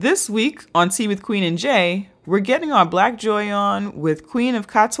This week on Tea with Queen and Jay, we're getting our Black Joy on with Queen of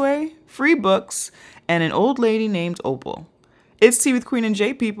Katwe, free books, and an old lady named Opal. It's Tea with Queen and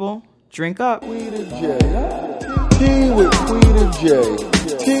Jay, people. Drink up. Queen and Jay. Tea with Queen and Jay.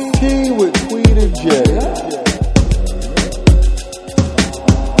 Tea with Queen and Jay.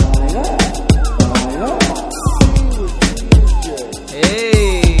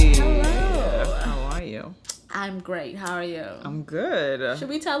 Hey. Hello. How are you? I'm great. How are you? I'm good. Should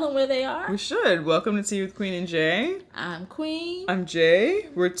we tell them where they are? We should. Welcome to Tea with Queen and Jay. I'm Queen. I'm Jay.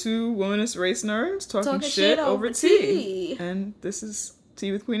 We're two womanist race nerds talking shit over tea. And this is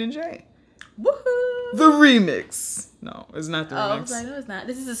Tea with Queen and Jay. Woohoo! The remix. No, it's not the remix. I was like, no, it's not.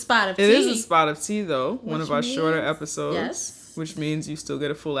 This is a spot of tea. It is a spot of tea, though. One Which of our means- shorter episodes. Yes. Which means you still get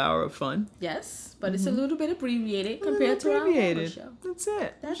a full hour of fun. Yes, but it's a little bit abbreviated compared to our normal show. That's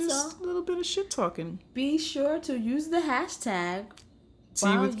it. That's just all. a little bit of shit talking. Be sure to use the hashtag. Tea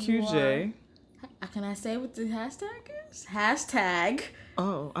while with you QJ. Can I say what the hashtag is? Hashtag.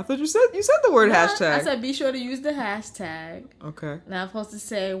 Oh, I thought you said the word hashtag. I said be sure to use the hashtag. Okay. Now I'm supposed to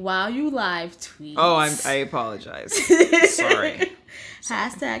say while you live tweet. Oh, I apologize. Sorry.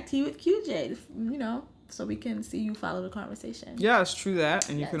 Hashtag Tea with QJ. You know, so we can see you follow the conversation. Yeah, it's true that.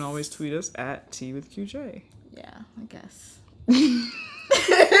 And you can Yes. always tweet us at Tea with QJ. Yeah, I guess.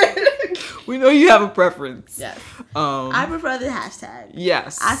 We know you have a preference. Yes. I prefer the hashtag.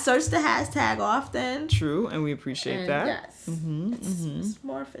 Yes. I search the hashtag often. True, and we appreciate And that. yes. It's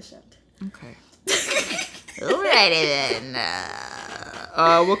more efficient. Okay. Alrighty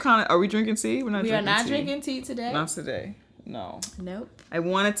then. What kind of are we drinking tea? We're not. We drinking are not tea. drinking tea today. Not today. No. Nope. I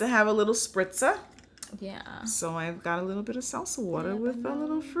wanted to have a little spritzer, Yeah. so I've got a little bit of salsa water with a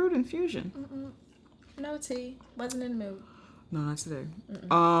little fruit infusion. No tea. Wasn't in the mood. No, not today.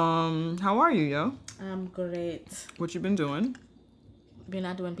 How are you, yo? I'm great. What you been doing? We're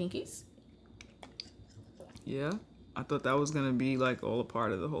not doing pinkies? Yeah. I thought that was gonna be like all a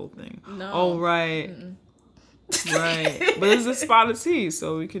part of the whole thing. No. Oh right. Right. But it's a spot of tea,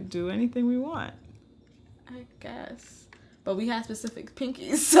 so we could do anything we want. I guess. But we have specific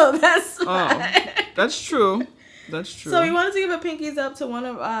pinkies, so that's why. Oh, that's true. That's true. So we wanted to give a pinkies up to one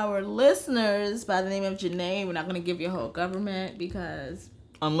of our listeners by the name of Janae. We're not going to give your whole government because...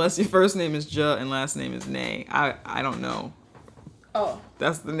 Unless your first name is Ja and last name is Nay. I don't know. Oh,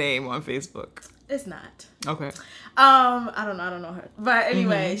 That's the name on Facebook. it's not. Okay. I don't know her. But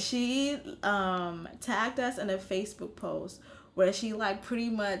anyway, she tagged us in a Facebook post where she like pretty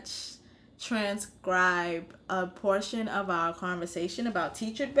much transcribed a portion of our conversation about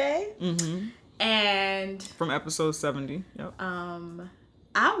Teacher Bay. Mm-hmm. And From episode 70. Yep.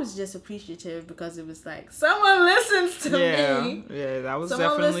 I was just appreciative because it was like someone listens to me. Yeah, that was Someone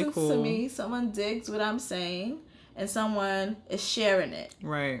definitely listens cool. to me. Someone digs what I'm saying, and someone is sharing it.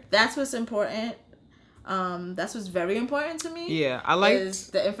 Right. That's what's important. That's what's very important to me. Yeah, I liked is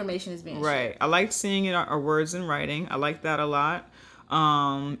the information is being shared. Right. I liked seeing it our words in writing. I like that a lot.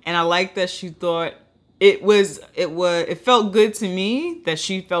 And I like that she thought it felt good to me that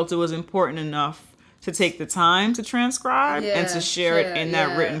she felt it was important enough to take the time to transcribe and to share it in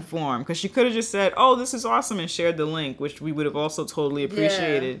that written form. Because she could have just said, oh, this is awesome, and shared the link, which we would have also totally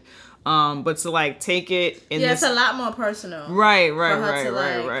appreciated. But to like take it in this... it's a lot more personal. Right.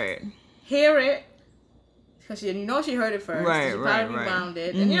 Hear it. Because you know she heard it first. Right, She right. probably rewound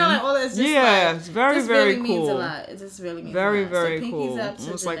it. And you know, like, all that's just it's very, this very really cool. means a lot. It just really means Very, a lot. very So pinkies cool. up to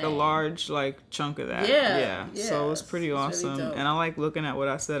Almost like a Janae. large chunk of that. Yeah, So it's pretty it's really awesome. dope. And I like looking at what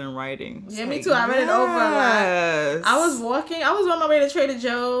I said in writing. It's Yeah, me like, too. I read it over a lot. yes. I was on my way to Trader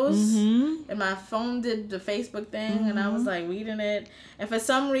Joe's, Mm-hmm. and my phone did the Facebook thing, and I was like reading it. And for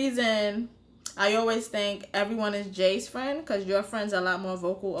some reason, I always think everyone is Jay's friend because your friend's a lot more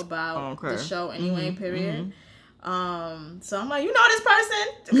vocal about the show anyway. Period. So I'm like, you know this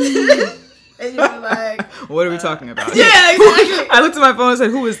person, and you're like, what are we talking about? yeah, exactly. I looked at my phone and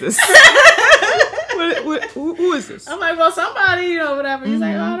said, who is this? Who is this? I'm like, well, somebody, whatever. He's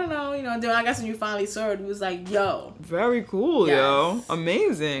like, oh, I don't know, Then I guess when you finally saw it, he was like, yo. Very cool, Yes. yo.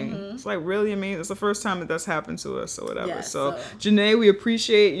 Amazing. It's like really amazing. It's the first time that's happened to us or whatever. Yes, so, so- Janae, we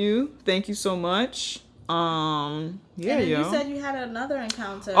appreciate you. Thank you so much. Yeah, And then yo. you said you had another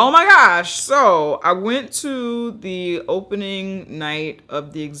encounter. Oh my gosh. So I went to the opening night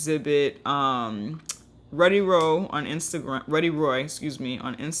of the exhibit, Ruddy Roy on Instagram.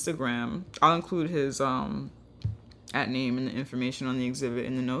 I'll include his at name and the information on the exhibit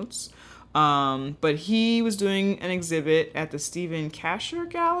in the notes. But he was doing an exhibit at the Stephen Kasher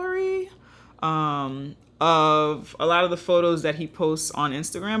Gallery. Of a lot of the photos that he posts on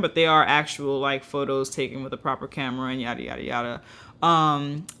Instagram, but they are actual like photos taken with a proper camera and yada yada yada.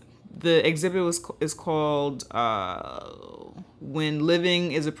 The exhibit is called When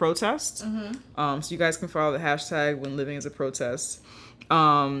Living is a Protest. So you guys can follow the hashtag When Living is a Protest.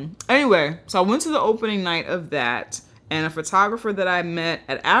 Anyway, so I went to the opening night of that, and a photographer that I met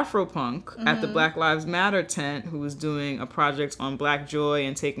at Afropunk at the Black Lives Matter tent, who was doing a project on Black Joy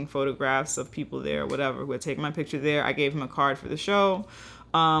and taking photographs of people there, whatever, who had taken my picture there. I gave him a card for the show.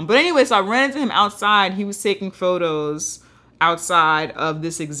 But anyway, so I ran into him outside. He was taking photos outside of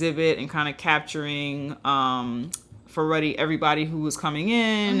this exhibit and kind of capturing for everybody who was coming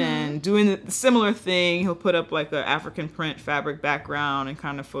in and doing the similar thing. He'll put up like an African print fabric background and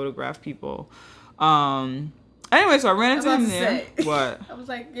kind of photograph people. Anyway, so I ran into him there. What? I was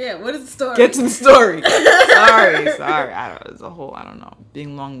like, yeah, what is the story? Get to the story. Sorry. It's a whole, I don't know,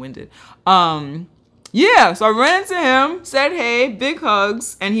 being long-winded. Yeah, so I ran into him, said hey, big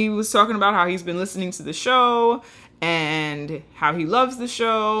hugs, and he was talking about how he's been listening to the show and how he loves the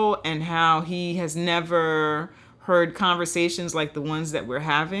show and how he has never heard conversations like the ones that we're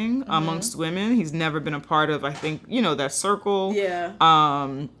having amongst women. He's never been a part of, I think, that circle. Yeah.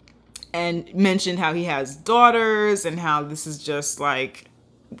 And mentioned how he has daughters and how this is just like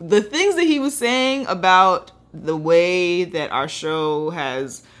the things that he was saying about the way that our show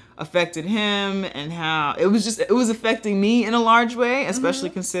has affected him and how it was affecting me in a large way, especially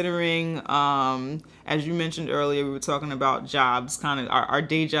considering, as you mentioned earlier, we were talking about jobs, kind of our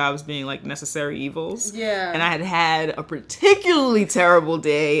day jobs being like necessary evils. Yeah. And I had a particularly terrible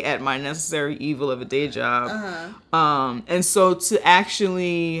day at my necessary evil of a day job. And so to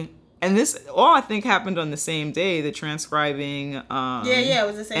actually... And this all I think happened on the same day, the transcribing. It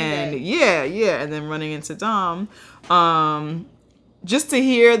was the same day. Yeah, and then running into Dom. Just to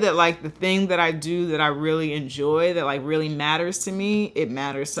hear that, like, the thing that I do that I really enjoy, that, like, really matters to me, it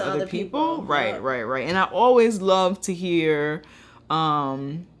matters to other people. Right. And I always love to hear,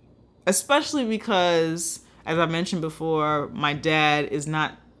 especially because, as I mentioned before, my dad is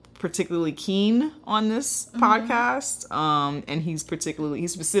not particularly keen on this podcast, and he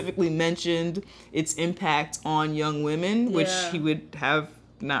specifically mentioned its impact on young women, which he would have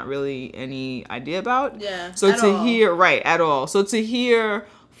not really any idea about. So at all. So to hear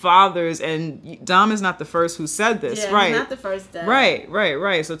fathers, and Dom is not the first who said this, right? He's not the first dad.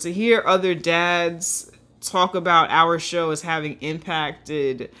 Right. So to hear other dads talk about our show as having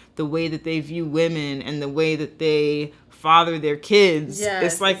impacted the way that they view women and the way that they father their kids,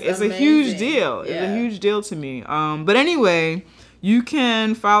 it's a huge deal. It's a huge deal to me. But anyway, you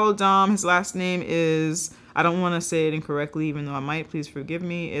can follow Dom. His last name is, I don't want to say it incorrectly, even though I might. Please forgive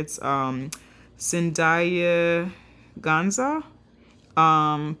me. It's Sindaya Ganza.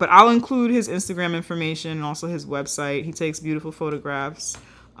 But I'll include his Instagram information and also his website. He takes beautiful photographs.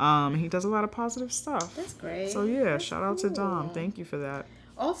 He does a lot of positive stuff. That's great. So yeah, shout out to Dom. Thank you for that.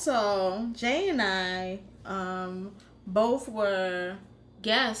 Also, Jay and I both were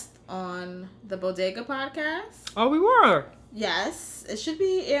guests on the Bodega podcast. Oh, we were? Yes. It should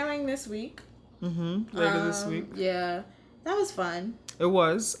be airing this week. Later this week. Yeah. That was fun. It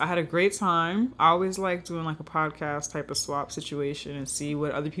was. I had a great time. I always like doing like a podcast type of swap situation and see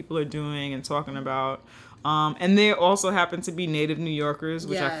what other people are doing and talking about. And they also happen to be native New Yorkers,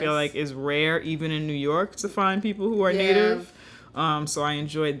 which I feel like is rare even in New York to find people who are native. So I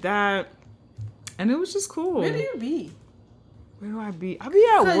enjoyed that. And it was just cool. Where do you be? Where do I be? I be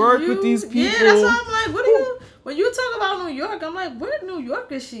at work with these people. Yeah, that's why I'm like, what do you... When you talk about New York, I'm like, where in New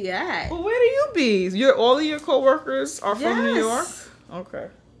York is she at? Well, where do you be? All of your coworkers are from New York? Okay.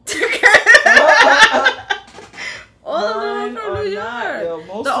 All of them are from New York.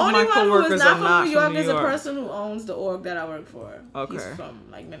 The only one who is not from New York is a person who owns the org that I work for. Okay. He's from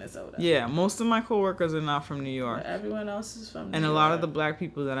like Minnesota. Yeah, most of my coworkers are not from New York. But everyone else is from New York. And a lot of the black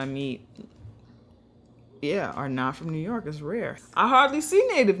people that I meet, are not from New York. It's rare. I hardly see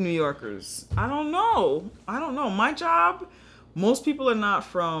native New Yorkers. I don't know. My job, most people are not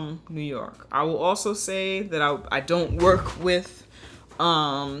from New York. I will also say that I don't work with, there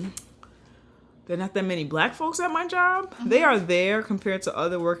are not that many black folks at my job. They are there compared to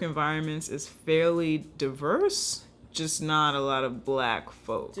other work environments. It's fairly diverse, just not a lot of black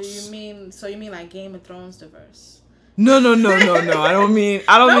folks. You mean like Game of Thrones diverse? No. I don't mean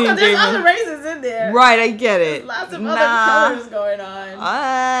there's other races in there. Right, I get it. There's lots of other colors going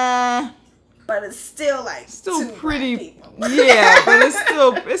on. But it's still pretty. Yeah, but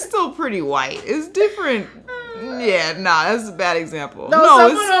it's still pretty white. It's different. Yeah, that's a bad example. Someone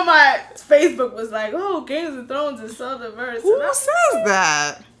on my Facebook was like, "Oh, Game of Thrones is so diverse." Who says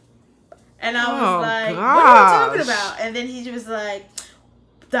that? And I was like, "What are you talking about?" And then he was like,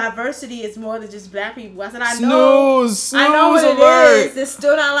 diversity is more than just black people. I said, I know what it is. There's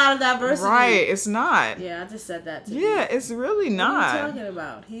still not a lot of diversity. Right, it's not. Yeah, I just said that to Yeah, it's really not. What are you talking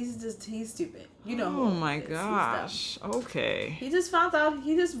about? He's stupid. You know who. Oh my gosh. Okay. He just found out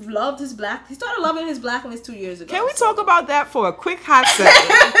he just loved his black. He started loving his blackness 2 years ago. Can we talk about that for a quick hot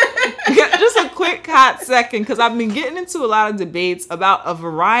second? Just a quick hot second, because I've been getting into a lot of debates about a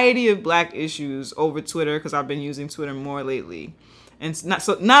variety of black issues over Twitter, because I've been using Twitter more lately. And not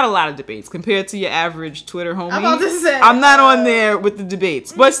a lot of debates compared to your average Twitter homie. I'm about to say, I'm not on there with the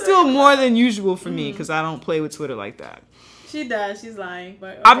debates, but still more than usual for me, because I don't play with Twitter like that. She does. She's lying.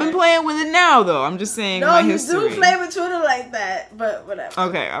 But okay. I've been playing with it now, though. I'm just saying my history. No, you do play with Twitter like that, but whatever.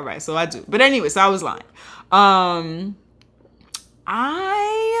 Okay, all right. So I do. But anyway, so I was lying.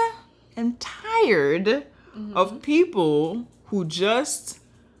 I am tired of people who just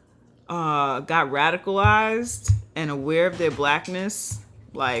got radicalized and aware of their blackness,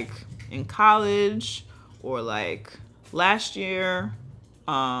 like in college or like last year.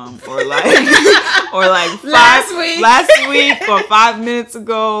 Or like last week or 5 minutes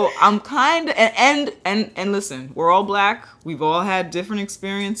ago. I'm kind of and listen, we're all black. We've all had different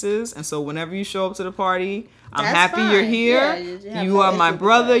experiences, and so whenever you show up to the party, I'm happy you're here. Yeah, you are my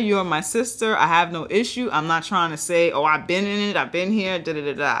brother. You are my sister. I have no issue. I'm not trying to say, oh, I've been in it. I've been here. Da da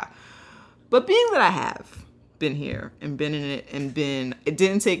da da. But being that I have been here and been in it it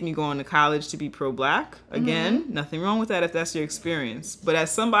didn't take me going to college to be pro-black. Again, nothing wrong with that if that's your experience. But as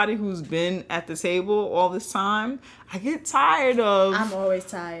somebody who's been at the table all this time, I get tired of... I'm always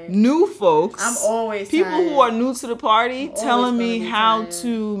tired. New folks. I'm always people tired. Who are new to the party telling me how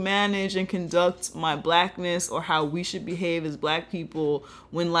to manage and conduct my blackness or how we should behave as black people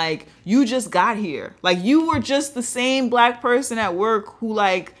when, like, you just got here. Like, you were just the same black person at work who,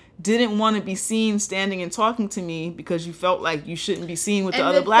 like, didn't want to be seen standing and talking to me because you felt like you shouldn't be seen with the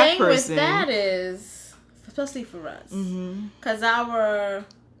other black person. And the thing with that is, especially for us, because our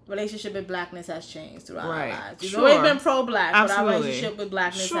relationship with blackness has changed throughout our lives. We've always been pro-black, but our relationship with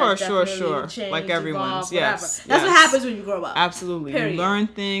blackness has definitely changed, like everyone's, yes. That's what happens when you grow up. Absolutely. Period. You learn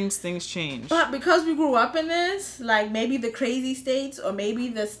things change. But because we grew up in this, like maybe the crazy states or maybe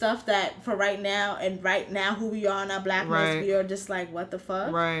the stuff that for right now who we are in our blackness, we are just like, what the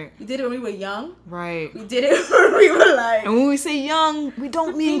fuck? Right. We did it when we were young. Right. We did it when we were like... And when we say young, we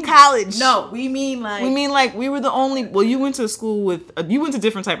don't mean college. No, we mean like... We mean like we were the only... Well, you went to school with... you went to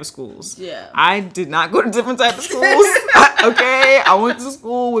different type of schools. Yeah. I did not go to different type of schools. Okay? I went to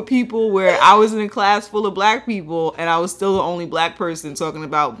school with people where I was in a class full of black people and I was still the only black person talking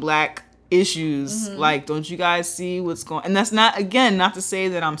about black issues. Like, don't you guys see what's going... And that's not, again, not to say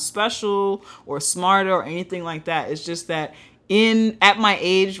that I'm special or smarter or anything like that. It's just that at my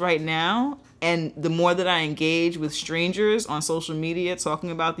age right now, and the more that I engage with strangers on social media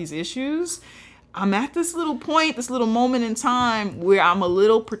talking about these issues, I'm at this little point, this little moment in time where I'm a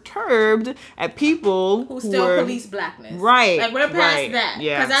little perturbed at people who still police blackness. Right. Like, we're past that.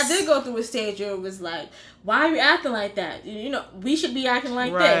 Yes. Because I did go through a stage where it was like, why are you acting like that? You know, we should be acting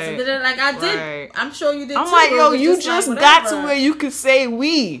like this. And then, like, I did. I'm sure you did I'm too. like, yo, you just like, got to where you could say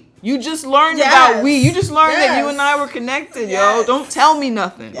we. You just learned about we. You just learned that you and I were connected, yo. Don't tell me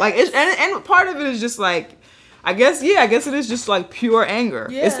nothing. Like, and part of it is just like, I guess it is just like pure anger.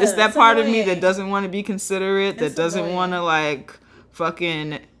 Yeah, it's that part of me that doesn't want to be considerate, that doesn't want to like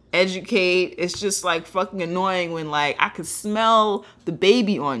fucking educate. It's just like fucking annoying when like I could smell the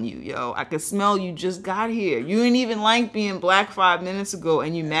baby on you, yo. I could smell you just got here. You didn't even like being black 5 minutes ago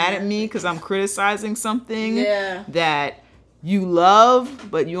and you mad at me because I'm criticizing something that you love,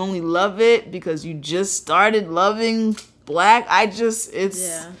 but you only love it because you just started loving black. It is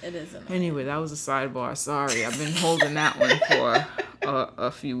annoying. Anyway, that was a sidebar. Sorry, I've been holding that one for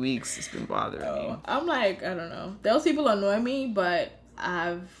a few weeks. It's been bothering me. I'm like, I don't know. Those people annoy me, but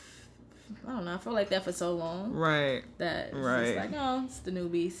I don't know. I feel like that for so long. Right. That it's just like, oh, it's the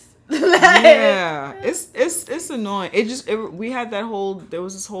newbies. Yeah, it's annoying. There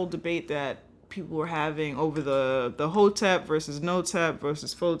was this whole debate that people were having over the Hotep versus No-Tep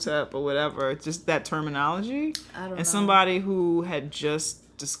versus Fotep or whatever, just that terminology. I don't know. And somebody who had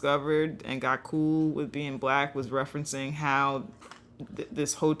just discovered and got cool with being black was referencing how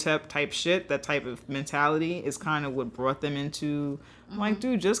this Hotep type shit, that type of mentality is kind of what brought them into... I'm like,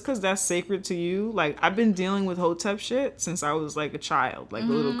 dude, just because that's sacred to you, like, I've been dealing with Hotep shit since I was, like, a child, like, a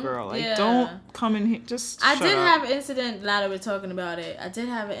little girl. Like, don't come in here, just I did have an incident, now that we're talking about it, I did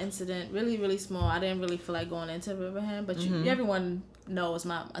have an incident, really, really small. I didn't really feel like going into it with him, but everyone knows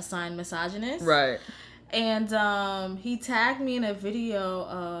my assigned misogynist. Right. And he tagged me in a video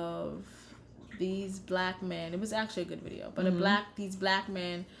of these black men. It was actually a good video, but these black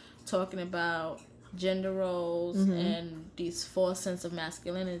men talking about gender roles and these false sense of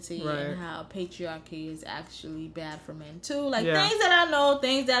masculinity and how patriarchy is actually bad for men too. Like things that I know,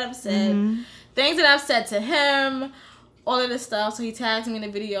 things that I've said, things that I've said to him, all of this stuff. So he tags me in the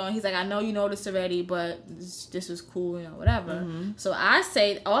video and he's like, I know you know this already, but this was cool, you know, whatever. So I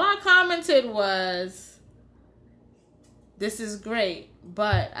say, all I commented was, this is great,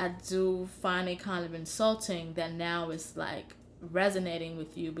 but I do find it kind of insulting that now it's like resonating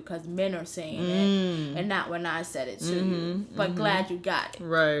with you because men are saying it and not when I said it to you. But glad you got it.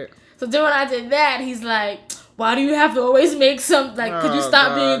 Right. So then when I did that, he's like, why do you have to always make some, like, could you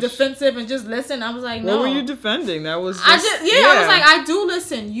stop being defensive and just listen? I was like, no. What were you defending? That was just, I was like, I do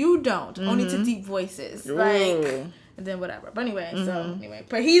listen. You don't. Only to deep voices. Ooh. Like, and then whatever. But anyway,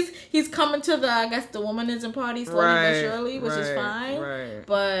 but he's coming to the, I guess, the womanism party slowly but surely, which is fine. Right.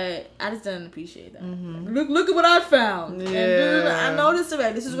 But I just didn't appreciate that. Look at what I found. Yeah. And I know this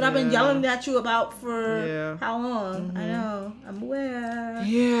already. This is what I've been yelling at you about for how long? I know. I'm aware.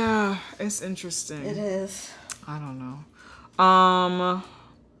 Yeah, it's interesting. It is. I don't know.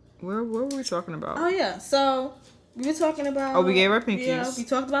 Where were we talking about? Oh yeah, so we were talking about. Oh, we gave our pinkies. Yeah, we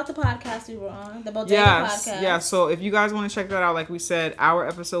talked about the podcast we were on, the Bodega podcast. Yeah. So if you guys want to check that out, like we said, our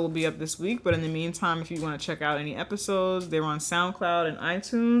episode will be up this week. But in the meantime, if you want to check out any episodes, they're on SoundCloud and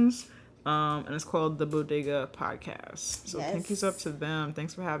iTunes. And it's called the Bodega Podcast. So pinkies up to them.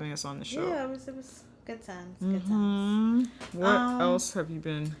 Thanks for having us on the show. Yeah, it was good times. Good times. What else have you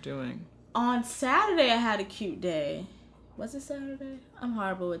been doing? On Saturday, I had a cute day. Was it Saturday? I'm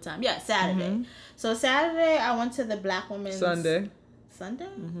horrible with time. Yeah, Saturday. So Saturday, I went to the Black Women's... Sunday?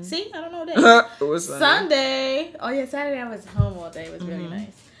 See? I don't know days. It was Sunday. Oh, yeah, Saturday I was home all day. It was really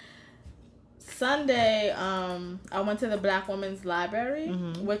nice. Sunday, I went to the Black Women's Library,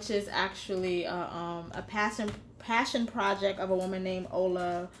 which is actually a passion project of a woman named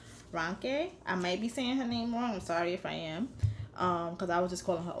Ola Ranke. I might be saying her name wrong. I'm sorry if I am. Because I was just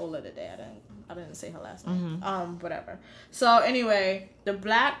calling her Ola today. I didn't say her last name. Whatever. So anyway, the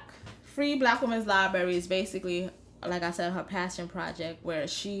Free Black Women's Library is basically, like I said, her passion project, where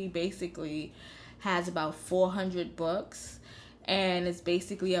she basically has about 400 books, and it's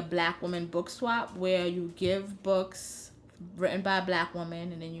basically a Black woman book swap where you give books written by a Black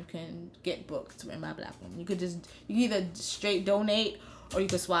woman, and then you can get books written by a Black woman. You either straight donate or you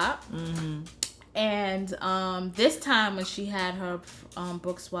could swap. And this time when she had her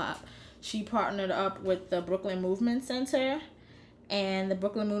book swap, she partnered up with the Brooklyn Movement Center. And the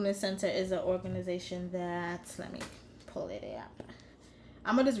Brooklyn Movement Center is an organization that, let me pull it up.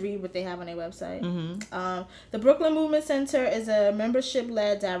 I'm going to just read what they have on their website. The Brooklyn Movement Center is a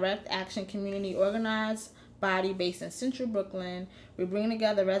membership-led direct action community organized body based in Central Brooklyn. We bring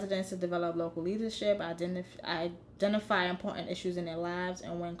together residents to develop local leadership, identify important issues in their lives,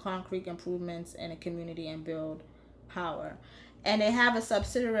 and win concrete improvements in a community and build power. And they have a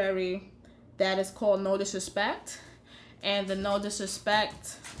subsidiary that is called No Disrespect. And the No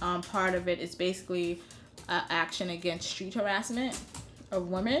Disrespect part of it is basically action against street harassment of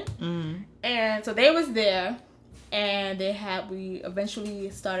women. And so they was there, and we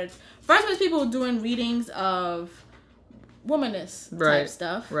eventually started. First was people doing readings of womanist type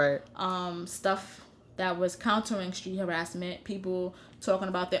stuff. Right. Stuff that was countering street harassment. People talking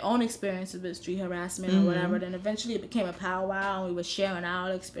about their own experiences with street harassment or whatever. Then eventually it became a powwow, and we were sharing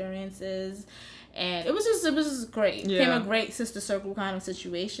our experiences. And it was just great. It became a great sister circle kind of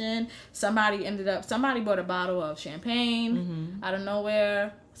situation. Somebody bought a bottle of champagne out of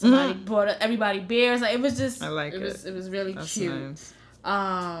nowhere. Somebody bought everybody beers. Like, it was just, it was really cute. Nice.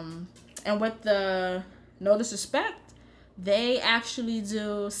 And with the No Disrespect, they actually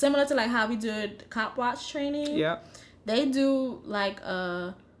do, similar to like how we did Cop Watch training. Yep. They do like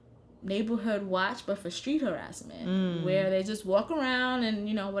a neighborhood watch, but for street harassment, where they just walk around and,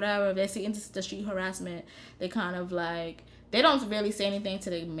 you know, whatever. If they see into the street harassment, they kind of like, they don't really say anything to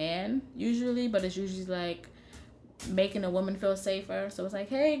the man usually, but it's usually like making a woman feel safer. So it's like,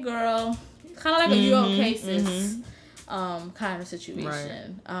 hey girl, kind of like a you okay sis kind of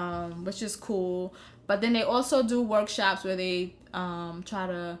situation, which is cool. But then they also do workshops where they try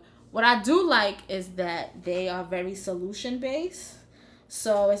to, what I do like is that they are very solution based.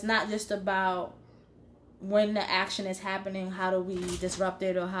 So it's not just about when the action is happening, how do we disrupt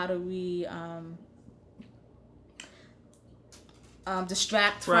it, or how do we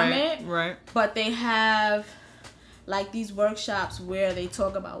distract from it. Right. But they have like these workshops where they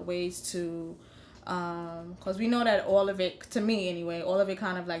talk about ways to Because we know that all of it, to me anyway, all of it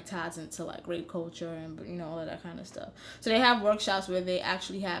kind of like ties into like rape culture and, you know, all of that kind of stuff. So they have workshops where they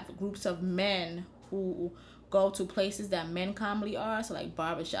actually have groups of men who go to places that men commonly are, so like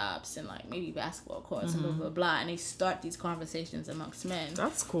barbershops and like maybe basketball courts and blah blah blah, and they start these conversations amongst men.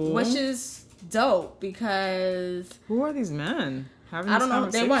 That's cool. Which is dope because who are these men? I don't know.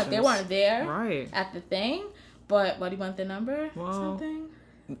 They weren't there right at the thing. But do you want their number or something?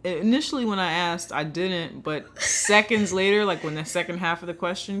 Initially, when I asked, I didn't. But seconds later, like when the second half of the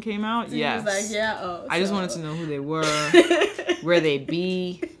question came out, so yes. He was like, yeah. Oh, I just wanted to know who they were, where they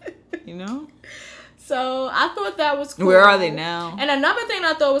be, you know. So I thought that was cool. Where are they now? And another thing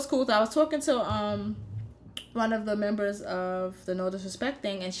I thought was cool, I was talking to one of the members of the No Disrespect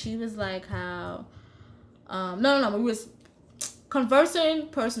thing, and she was like how we was conversing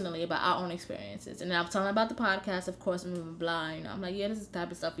personally about our own experiences, and I was telling her about the podcast, of course, and blah, blah, blah. You know, I'm like, yeah, this is the type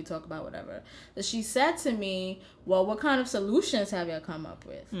of stuff we talk about, whatever. So she said to me, well, what kind of solutions have you come up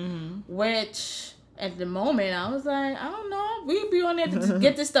with? Mm-hmm. Which at the moment I was like, I don't know, we be on there to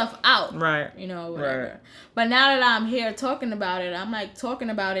get this stuff out, right? You know, whatever. Right. But now that I'm here talking about it, I'm like, talking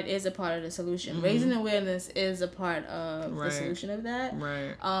about it is a part of the solution. Mm-hmm. Raising awareness is a part of the solution of that,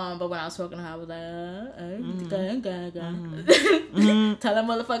 right? But when I was talking to her, I was like, Mm-hmm. tell that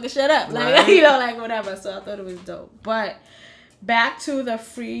motherfucker shut up, like you know, like whatever. So I thought it was dope. But back to the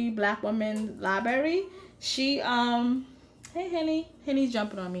Free Black Women Library, she hey Henny's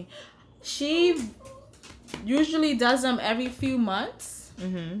jumping on me. She usually does them every few months.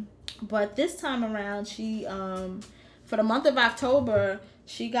 Mm-hmm. But this time around, she, for the month of October,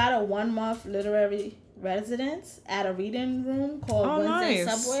 she got a 1-month literary residence at a reading room called Wednesday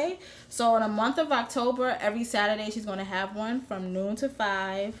Subway. So in the month of October, every Saturday, she's going to have one from noon to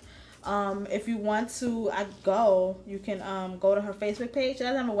 5. If you want to you can go to her Facebook page. She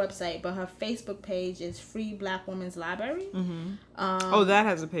doesn't have a website, but her Facebook page is Free Black Women's Library. Mm-hmm. That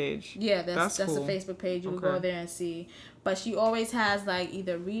has a page. Yeah, that's cool. A Facebook page. You can go there and see. But she always has like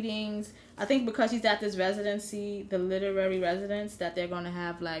either readings. I think because she's at this residency, the literary residence, that they're going to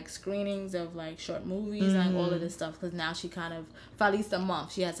have like screenings of like short movies and all of this stuff. Because now she kind of, for at least a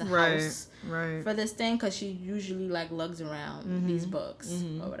month, she has a house for this thing. Because she usually like lugs around these books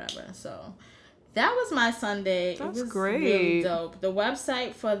or whatever. So that was my Sunday. That's it was great. Really dope. The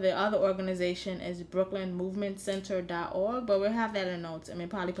website for the other organization is brooklynmovementcenter.org, but we'll have that in the notes. I mean,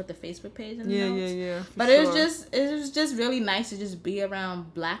 probably put the Facebook page in the notes. Yeah. But it was just really nice to just be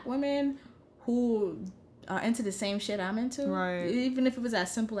around Black women who are into the same shit I'm into. Right. Even if it was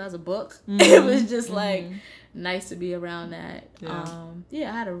as simple as a book, it was just like nice to be around that. I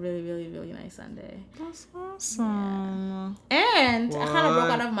had a really, really, really nice Sunday. That's awesome. Yeah. And I kind of broke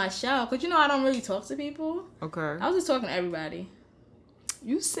out of my shell because, you know, I don't really talk to people. Okay. I was just talking to everybody.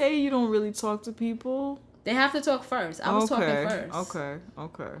 You say you don't really talk to people? They have to talk first. I was talking first. Okay.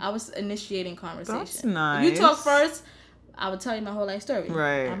 I was initiating conversation. That's nice. If you talk first, I would tell you my whole life story.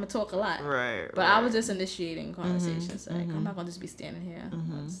 Right. I'm going to talk a lot. Right. But I was just initiating conversations. Like, I'm not going to just be standing here.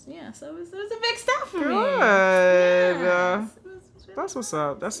 So it was a big step for me. Good. Yes. That's what's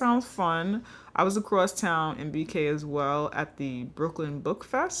up. That sounds fun. I was across town in BK as well at the Brooklyn Book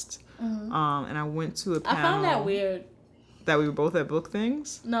Fest. And I went to a panel. I found that weird. That we were both at book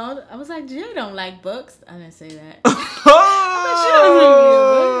things? No, I was like, Jay don't like books. I didn't say that.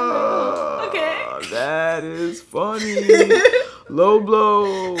 Okay. That is funny. Low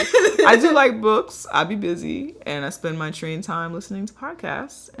blow. I do like books. I be busy. And I spend my train time listening to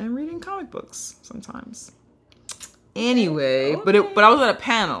podcasts and reading comic books sometimes. Anyway, but I was at a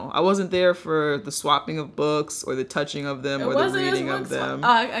panel. I wasn't there for the swapping of books or the touching of them or the reading of them. Oh,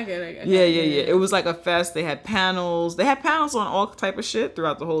 I get it. Yeah. It was like a fest. They had panels. They had panels on all type of shit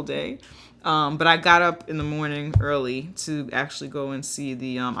throughout the whole day. But I got up in the morning early to actually go and see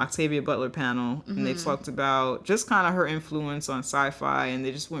the Octavia Butler panel. And they talked about just kind of her influence on sci-fi. And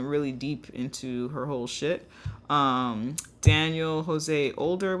they just went really deep into her whole shit. Daniel Jose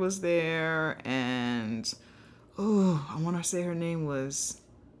Older was there. And... I want to say her name was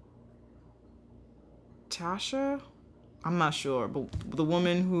Tasha. I'm not sure, but the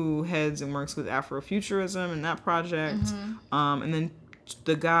woman who heads and works with Afrofuturism and that project. And then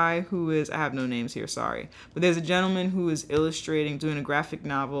the guy who is, I have no names here, sorry. But there's a gentleman who is doing a graphic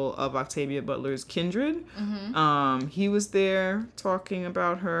novel of Octavia Butler's Kindred. He was there talking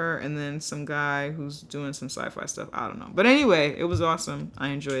about her, and then some guy who's doing some sci-fi stuff. I don't know. But anyway, it was awesome. I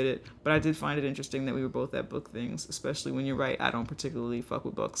enjoyed it. But I did find it interesting that we were both at book things, especially when you're right. I don't particularly fuck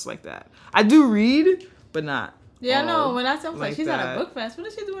with books like that. I do read, but not. Yeah, no. When I was like, she's at a book fest. What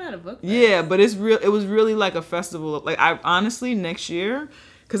is she doing at a book fest? Yeah, but it was really like a festival. Like, I honestly, next year,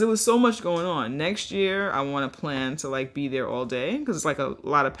 because it was so much going on. Next year, I want to plan to like be there all day because it's like a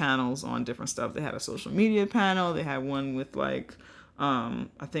lot of panels on different stuff. They had a social media panel. They had one with like, I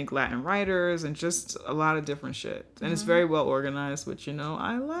think Latin writers and just a lot of different shit. And it's very well organized, which, you know,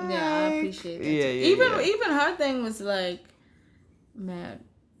 I like. Yeah, I appreciate that. Yeah. Even her thing was like, man,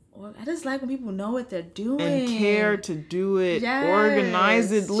 I just like when people know what they're doing. And care to do it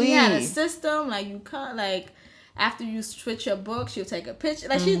organizedly. She had a system, like you can't like, after you switch your book, she'll take a picture.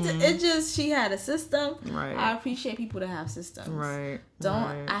 Like she had a system. Right. I appreciate people that have systems. Right.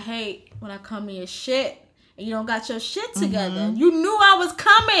 I hate when I come to your shit and you don't got your shit together. You knew I was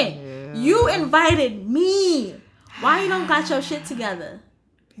coming. Yeah. You invited me. Why you don't got your shit together?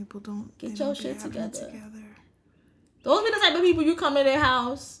 People don't get your shit together. Those be the type of people you come to their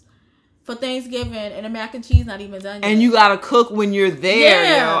house for Thanksgiving and the mac and cheese not even done yet. And you gotta cook when you're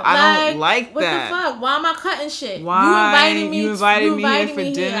there, yo. I don't like what that. What the fuck? Why am I cutting shit? Why? You invited me here for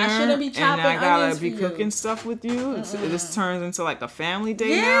dinner. I shouldn't be chopping and I gotta onions be for cooking you. stuff with you. This turns into like a family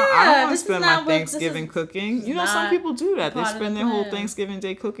day now. I don't want to spend my Thanksgiving cooking. You know, some people do that. They spend their whole Thanksgiving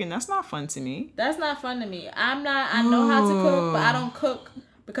day cooking. That's not fun to me. That's not fun to me. I know how to cook, but I don't cook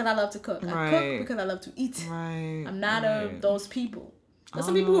because I love to cook. I cook because I love to eat. Right. I'm not of those people. There's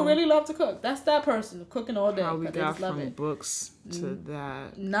some people who really love to cook. That's that person cooking all day. How we got from books to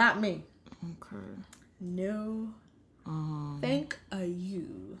that? Not me. Okay. No. Thank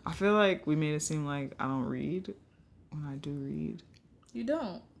you. I feel like we made it seem like I don't read when I do read. You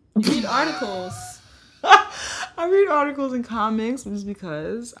don't. You read articles. I read articles and comics just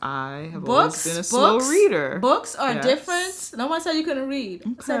because I have always been a slow reader. Books are different. No one said you couldn't read.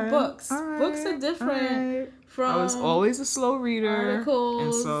 Okay. I said books. Right. Books are different from I was always a slow reader.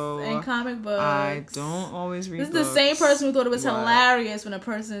 Articles and comic books. I don't always read books. This is the same person who thought it was hilarious when a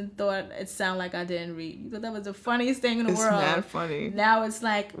person thought it sounded like I didn't read. You thought that was the funniest thing in the world. It's mad funny. Now it's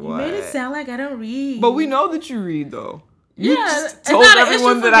like, you made it sound like I don't read. But we know that you read, though. You just told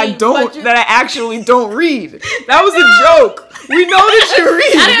everyone that that I actually don't read. That was a joke. We know that you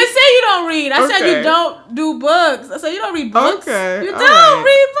read. I didn't say you don't read. I said you don't do books. I said you don't read books. Okay. You don't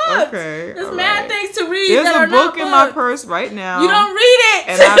read books. Okay. There's mad things to read. There's that are a book not in my purse right now. You don't read it.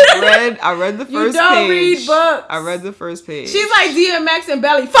 And I read the first page. You don't read books. I read the first page. She's like DMX and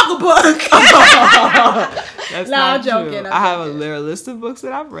Belly. Fuck a book. That's not joking. I have a list of books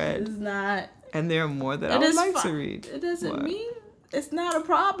that I've read. It's not. And there are more that I would like to read. It doesn't mean it's not a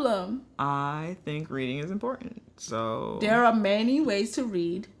problem. I think reading is important. So there are many ways to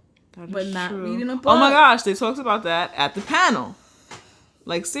read, but not reading a book. Oh my gosh, they talked about that at the panel.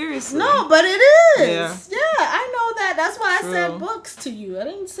 Like, seriously. No, but it is. Yeah, I know that. That's why True. I said books to you. I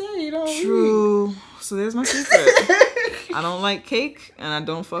didn't say you don't read. True. So there's my secret. I don't like cake, and I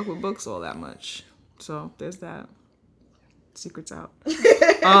don't fuck with books all that much. So there's that. Secret's out.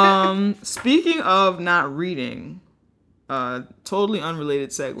 Speaking of not reading, totally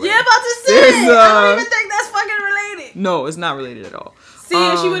unrelated segue. Yeah, about to say. I don't even think that's fucking related. No, it's not related at all. See,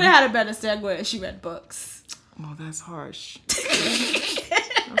 if she would have had a better segue if she read books. Oh, that's harsh.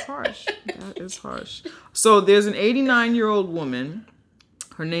 That's harsh. That is harsh. So there's an 89-year-old woman.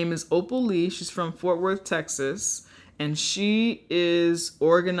 Her name is Opal Lee. She's from Fort Worth, Texas. And she is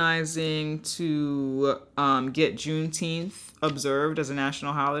organizing to get Juneteenth observed as a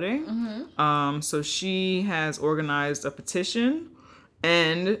national holiday. Mm-hmm. So she has organized a petition,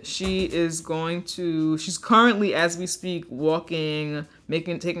 and she is she's currently, as we speak, taking a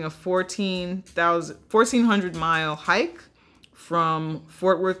 1,400 mile hike from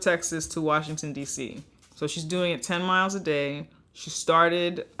Fort Worth, Texas to Washington, D.C. So she's doing it 10 miles a day. She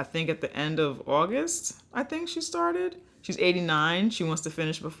started, I think, at the end of August. I think she started. She's 89. She wants to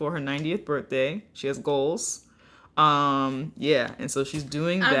finish before her 90th birthday. She has goals. And so she's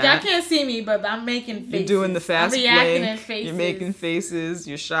doing that. Y'all can't see me, but I'm making faces. You're doing the fast blink. You're making faces.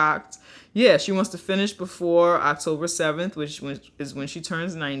 You're shocked. Yeah, she wants to finish before October 7th, which is when she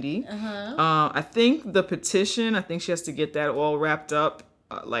turns 90. I think the petition, she has to get that all wrapped up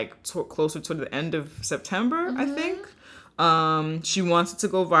closer to the end of September, I think. She wants it to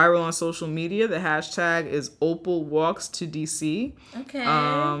go viral on social media. The hashtag is Opal Walks to DC. Okay.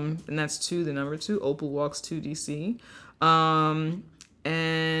 And that's the number 2, Opal Walks to DC.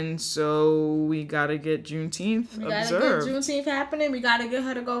 And so we gotta get Juneteenth observed. We gotta get Juneteenth happening. We gotta get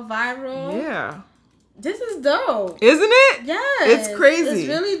her to go viral. Yeah. This is dope. Isn't it? Yes. It's crazy. It's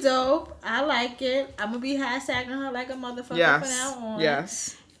really dope. I like it. I'm gonna be hashtagging her like a motherfucker from now on.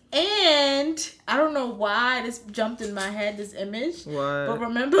 Yes. And I don't know why this jumped in my head, this image. What? But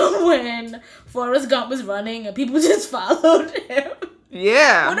remember when Forrest Gump was running and people just followed him?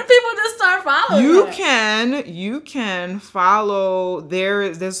 Yeah. What if people just start following You can follow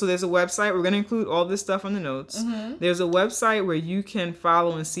there's a website. We're gonna include all this stuff on the notes. Mm-hmm. There's a website where you can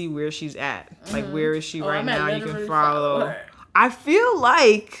follow and see where she's at. Mm-hmm. Like where is she right now? You can follow her. I feel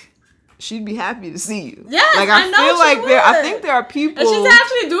like she'd be happy to see you. Yes, like I feel like I think there are people. And she's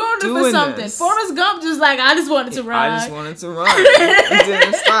actually doing it for something. This. Forrest Gump just like I just wanted to run. It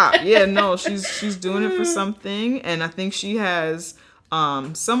didn't stop. Yeah, no, she's doing it for something, and I think she has.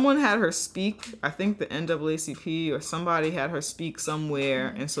 Someone had her speak. I think the NAACP or somebody had her speak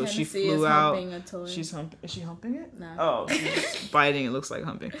somewhere, and so Tennessee she flew out. She's humping. Is she humping it? No. Oh, she's biting. It looks like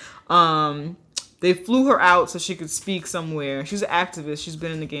humping. They flew her out so she could speak somewhere. She's an activist. She's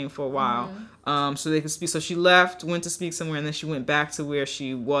been in the game for a while. Mm-hmm. So they could speak. So she left, went to speak somewhere, and then she went back to where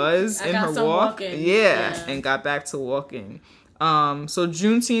she was in her walk. Yeah, and got back to walking. So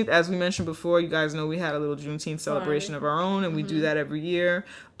Juneteenth, as we mentioned before, you guys know we had a little Juneteenth celebration of our own, and we do that every year.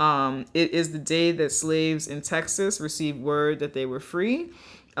 It is the day that slaves in Texas received word that they were free.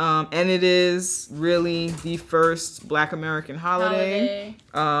 And it is really the first Black American holiday.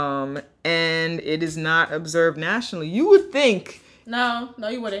 And it is not observed nationally. You would think. No,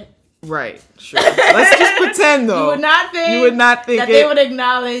 you wouldn't. Right, sure. Let's just pretend, though. You would not think that they would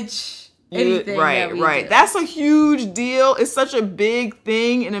acknowledge anything. Right. That's a huge deal. It's such a big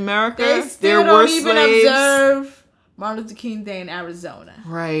thing in America. They still don't even observe Martin Luther King Day in Arizona.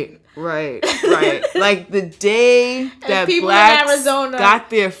 Right. Like the day that Blacks in Arizona got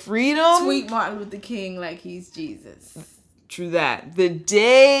their freedom. Tweet Martin Luther King like he's Jesus. True that. The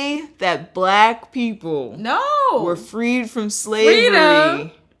day that Black people were freed from slavery.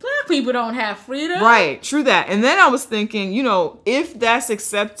 Freedom? Black people don't have freedom. Right. True that. And then I was thinking, if that's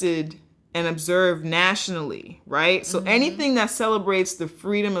accepted and observed nationally, right? So anything that celebrates the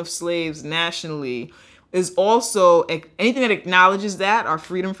freedom of slaves nationally is also anything that acknowledges that our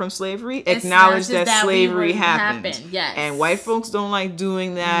freedom from slavery, acknowledge that slavery happened. Yes. And white folks don't like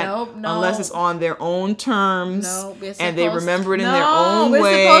doing that unless it's on their own terms and they remember it in their own way.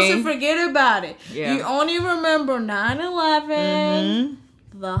 We're supposed to forget about it. Yeah. You only remember 9/11,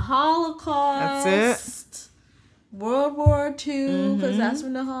 the Holocaust. That's it. World War II, because that's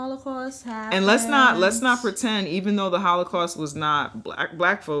when the Holocaust happened. And let's not pretend, even though the Holocaust was not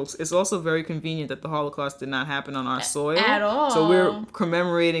black folks, it's also very convenient that the Holocaust did not happen on our soil at all. So we're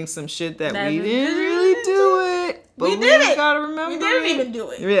commemorating some shit that we didn't really do it. But we did it. Gotta remember, we didn't even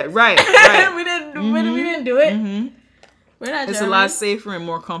do it. Yeah, right. we didn't do it. Mm-hmm. We're not. It's German. a lot safer and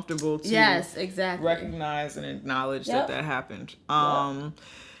more comfortable to recognize and acknowledge that happened.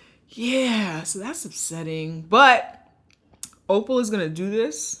 Yeah, so that's upsetting. But Opal is going to do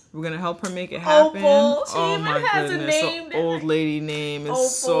this. We're going to help her make it happen. Opal. She even has a name. The old lady name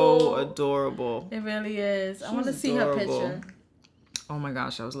is so adorable. It really is. I want to see her picture. Oh my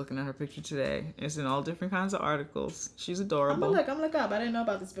gosh, I was looking at her picture today. It's in all different kinds of articles. She's adorable. I'm gonna look up. I didn't know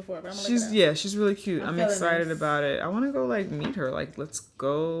about this before, but I'm gonna look it up. Yeah, she's really cute. I'm excited about it. I want to go meet her. Let's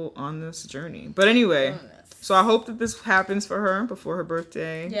go on this journey. But anyway. So I hope that this happens for her before her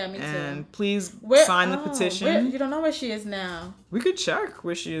birthday. Yeah, me too. And please sign the petition. You don't know where she is now. We could check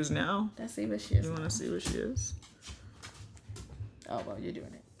where she is now. Let's see where she is. You want to see where she is? Oh, well, you're doing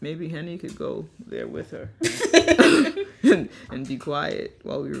it. Maybe Henny could go there with her and be quiet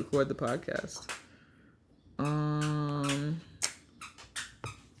while we record the podcast.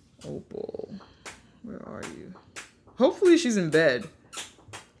 Opal, where are you? Hopefully she's in bed.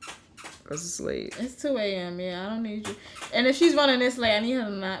 Because it's late. It's 2 a.m. Yeah, I don't need you. And if she's running this late, I need her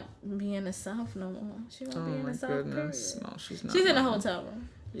to not be in the South no more. She won't be in the South. Goodness. No, she's not. She's in a hotel room.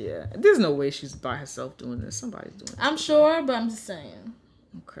 Yeah. There's no way she's by herself doing this. Somebody's doing it. I'm sure, but I'm just saying.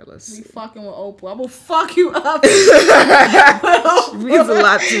 Okay, let's see. We fucking with Opal. I will fuck you up. She means a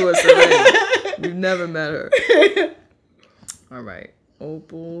lot to us already. We've never met her. All right.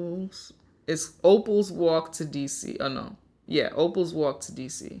 It's Opal's Walk to DC. Oh, no. Yeah, Opal's Walk to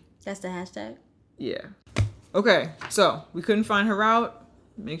DC. That's the hashtag? Yeah. Okay, so we couldn't find her out.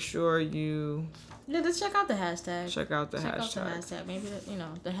 Make sure you... Yeah, just check out the hashtag. Check out the hashtag. Maybe,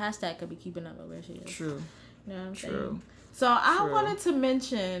 the hashtag could be keeping up with where she is. True. You know what I'm saying? So I wanted to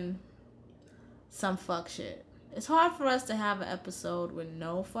mention some fuck shit. It's hard for us to have an episode with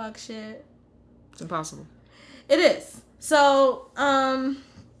no fuck shit. It's impossible. It is. So, so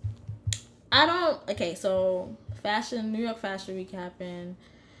New York Fashion Week happened.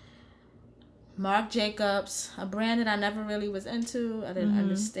 Marc Jacobs, a brand that I never really was into. I didn't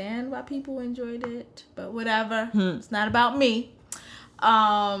understand why people enjoyed it, but whatever. It's not about me.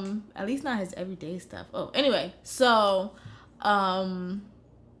 At least not his everyday stuff. Oh, anyway, so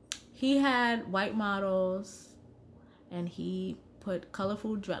he had white models, and he put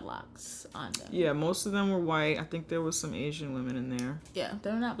colorful dreadlocks on them. Yeah, most of them were white. I think there was some Asian women in there. Yeah,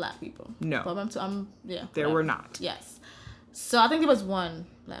 they're not black people. No. But there were not. Yes. So I think there was one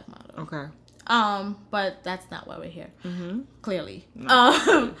black model. Okay. But that's not why we're here. Mm-hmm. Clearly.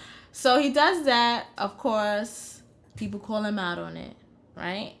 No. So he does that. Of course, people call him out on it.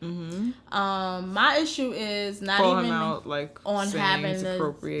 Right. Mm-hmm. My issue is not call even him out, like, on having the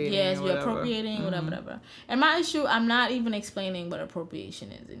appropriating. Yes, you're appropriating, whatever. And my issue, I'm not even explaining what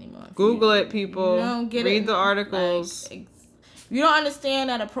appropriation is anymore. Google it, people. Read the articles. Like, you don't understand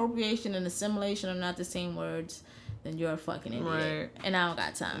that appropriation and assimilation are not the same words, then you're a fucking idiot. Right. And I don't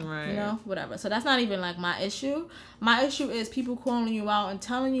got time. Right. You know, whatever. So that's not even like my issue. My issue is people calling you out and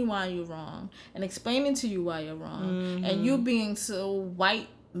telling you why you're wrong and explaining to you why you're wrong. Mm-hmm. And you being so white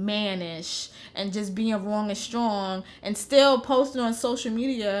mannish and just being wrong and strong and still posting on social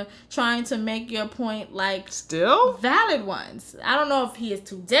media trying to make your point like still valid ones. I don't know if he is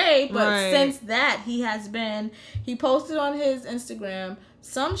today, but since that he posted on his Instagram,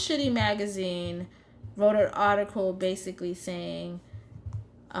 some shitty magazine wrote an article basically saying,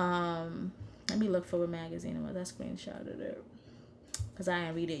 let me look for a magazine and I screenshotted it because I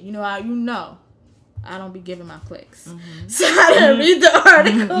didn't read it. You know, I don't be giving my clicks. Mm-hmm. So I didn't read the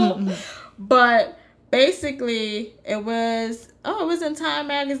article. But basically, it was in Time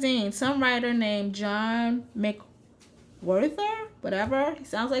magazine. Some writer named John McWhorter, whatever. He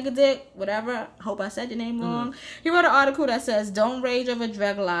sounds like a dick, whatever. I hope I said your name wrong. He wrote an article that says, "Don't rage over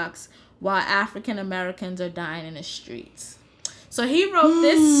dreadlocks while African Americans are dying in the streets." So he wrote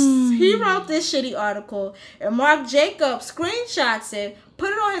this shitty article, and Marc Jacobs screenshots it, put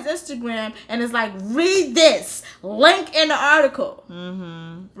it on his Instagram, and is like, read this, link in the article.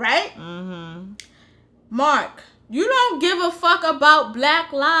 Mm-hmm. Right? Mm-hmm. Mark, you don't give a fuck about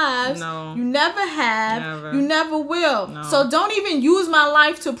black lives. No. You never have. Never. You never will. No. So don't even use my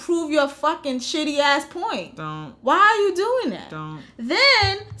life to prove your fucking shitty ass point. Don't. Why are you doing that? Don't.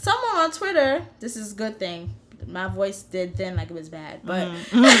 Then someone on Twitter, this is a good thing. My voice did then like it was bad, but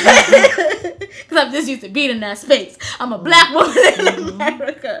because I'm just used to being in that space. I'm a black woman in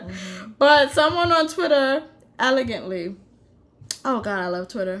America. But someone on Twitter elegantly, oh God, I love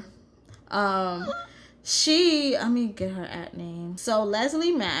Twitter. Let me get her @ name. So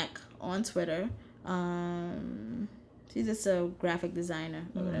Leslie Mack on Twitter. She's just a graphic designer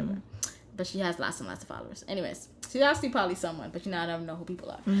or whatever. But she has lots and lots of followers. Anyways, she's actually probably someone, but I don't know who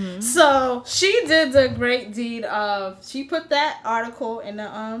people are. Mm-hmm. So she did the great deed of, she put that article in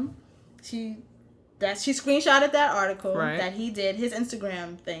the she screenshotted that article that he did, his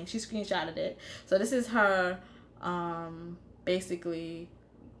Instagram thing. She screenshotted it. So this is her basically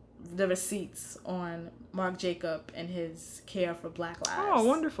the receipts on Marc Jacobs and his care for Black lives. Oh,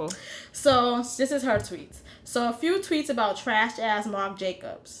 wonderful. So this is her tweets. So a few tweets about trash ass Marc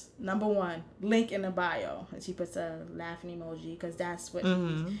Jacobs. Number 1, link in the bio. And she puts a laughing emoji because that's what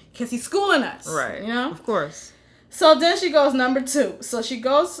because he's schooling us. Right. You know? Of course. So then she goes number 2. So she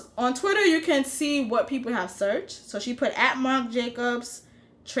goes on Twitter, you can see what people have searched. So she put @ Marc Jacobs,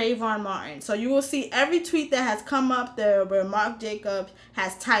 Trayvon Martin. So you will see every tweet that has come up there where Marc Jacobs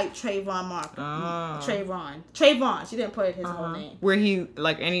has typed Trayvon Martin. Trayvon. She didn't put his whole name. Where he,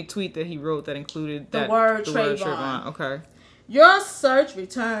 like any tweet that he wrote that included the word Trayvon. Okay. Your search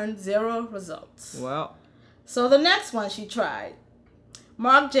returned 0 results. Well. So the next one she tried.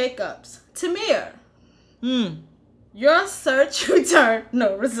 Marc Jacobs, Tamir. Your search returned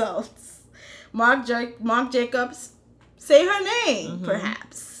no results. Marc Jacobs, say her name,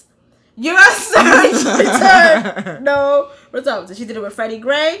 perhaps. Your search returned no results. Then she did it with Freddie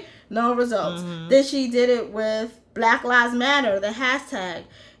Gray, no results. Then she did it with Black Lives Matter, the hashtag.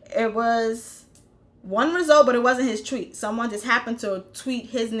 It was 1 result, but it wasn't his tweet. Someone just happened to tweet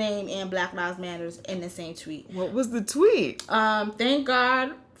his name and Black Lives Matter in the same tweet. What was the tweet? Thank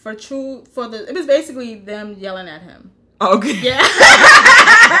God it was basically them yelling at him. Okay. Yeah.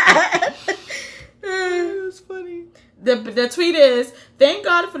 It was funny. The tweet is, thank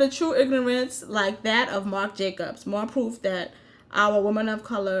God for the true ignorance like that of Marc Jacobs. More proof that our woman of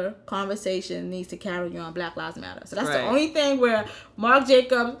color conversation needs to carry on. Black Lives Matter. So that's the only thing where Marc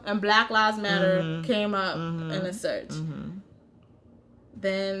Jacobs and Black Lives Matter came up in the search.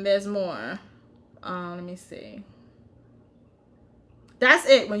 Then there's more. Let me see. That's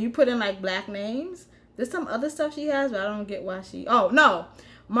it. When you put in like black names, there's some other stuff she has, but I don't get why she. Oh no,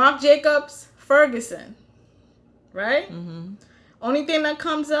 Marc Jacobs Ferguson. Right? Only thing that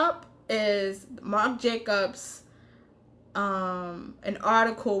comes up is Marc Jacobs, an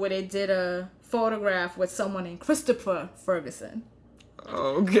article where they did a photograph with someone named Christopher Ferguson.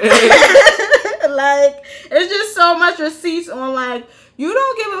 Okay. Like, it's just so much receipts on, like, you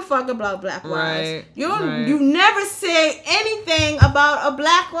don't give a fuck about black lives. You never say anything about a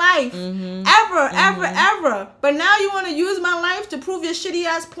black life. Ever. But now you want to use my life to prove your shitty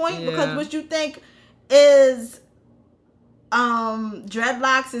ass point because what you think is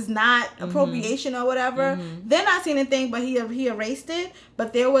dreadlocks is not appropriation or whatever. Then I seen a thing, but he erased it.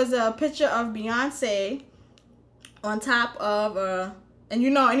 But there was a picture of Beyonce on top of and you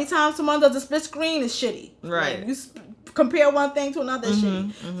know, anytime someone does a split screen, it's shitty. Right. Like, you compare one thing to another, it's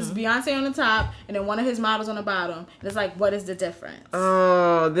shitty. This is Beyonce on the top, and then one of his models on the bottom. And it's like, what is the difference?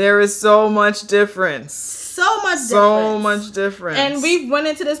 Oh, there is so much difference. So much difference. And we've went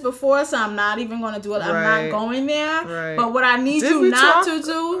into this before, so I'm not even going to do it. I'm not going there. Right. But what I need you not to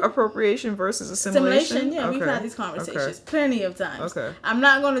do... appropriation versus assimilation? Yeah, we've had these conversations plenty of times. I'm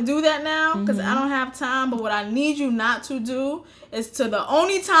not going to do that now because I don't have time. But what I need you not to do is to the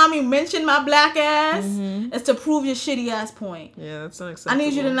only time you mention my black ass is to prove your shitty ass point. Yeah, that's unacceptable. I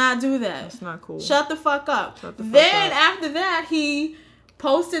need you to not do that. That's not cool. Shut the fuck up. Then after that, he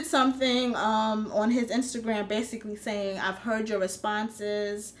posted something on his Instagram basically saying, I've heard your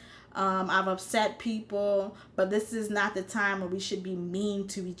responses. I've upset people, but this is not the time where we should be mean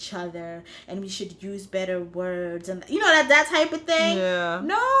to each other and we should use better words and you know that type of thing. Yeah.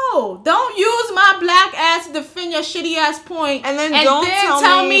 No, don't use my black ass to defend your shitty ass point, and then don't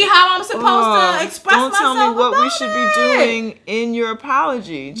tell me how I'm supposed to express myself. Don't tell me what we should be doing in your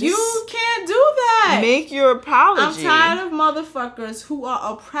apology. You can't do that. Make your apology. I'm tired of motherfuckers who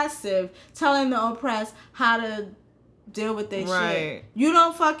are oppressive telling the oppressed how to deal with their shit. You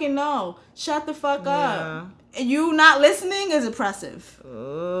don't fucking know. Shut the fuck up. And you not listening is oppressive.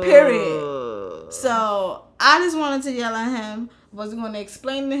 Period. So I just wanted to yell at him. Wasn't going to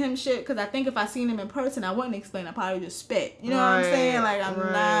explain to him shit because I think if I seen him in person, I wouldn't explain. I probably just spit. You know what I'm saying? Like I'm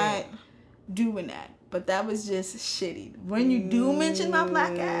not doing that. But that was just shitty. When you do mention my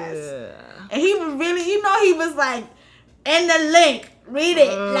black ass, and he was really, you know, he was like, in the link, read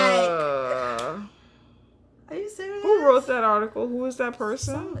it, like. Are you serious? Who wrote that article? Who is that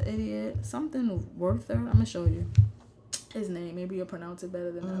person? Some idiot. Something Werther. I'm going to show you his name. Maybe you'll pronounce it better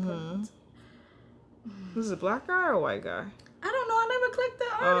than I pronounce it. This is a black guy or a white guy? I don't know. I never clicked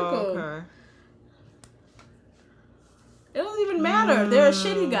the article. Oh, okay. It don't even matter. They're a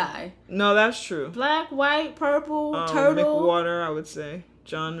shitty guy. No, that's true. Black, white, purple, turtle. McWater, I would say.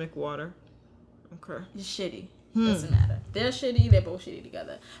 John McWater. Okay. You're shitty. Doesn't matter. They're shitty. They're both shitty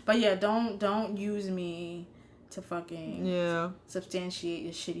together. But yeah, don't use me to fucking substantiate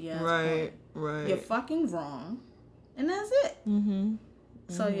your shitty ass point. Right. You're fucking wrong, and that's it.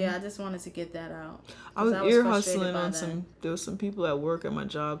 So yeah, I just wanted to get that out. I was ear hustling on there was some people at work at my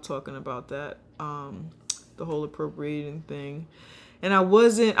job talking about that, the whole appropriating thing, and I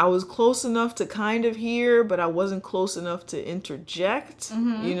was close enough to kind of hear, but I wasn't close enough to interject.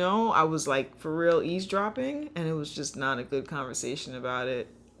 You know, I was like for real eavesdropping, and it was just not a good conversation about it.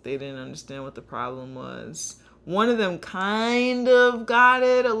 They didn't understand what the problem was. One of them kind of got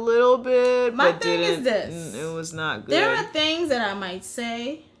it a little bit. My thing is this. It was not good. There are things that I might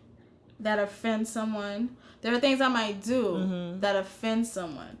say that offend someone. There are things I might do that offend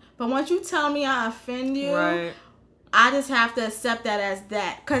someone. But once you tell me I offend you, I just have to accept that as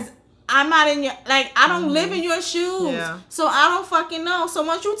that. Because I'm not in your... Like, I don't live in your shoes. Yeah. So I don't fucking know. So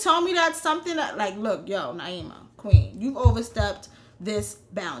once you tell me that's something that... Like, look, yo, Naima, queen, you've overstepped this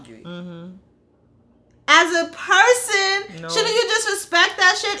boundary. As a person, shouldn't you just respect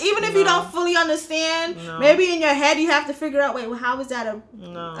that shit? Even if you don't fully understand, maybe in your head you have to figure out, wait, well, how is that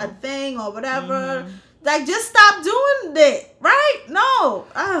a thing or whatever? Like, just stop doing it, right? No.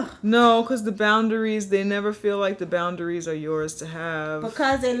 Ugh. No, because the boundaries, they never feel like the boundaries are yours to have.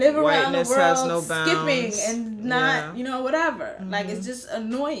 Because they live around the world has no bounds. Skipping and not, you know, whatever. Like, it's just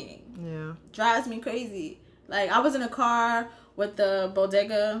annoying. Yeah. Drives me crazy. Like, I was in a car with the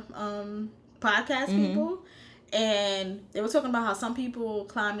Bodega podcast people, and they were talking about how some people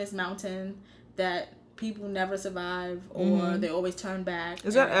climb this mountain that people never survive, or they always turn back.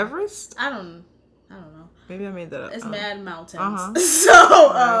 Is that Everest? I don't know. Maybe I made that up. It's Mad Mountains.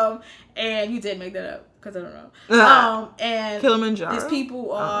 So, and you did make that up because I don't know. And Kilimanjaro. These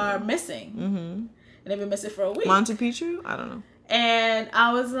people are missing, and they've been missing for a week. Monte Picchu? I don't know. And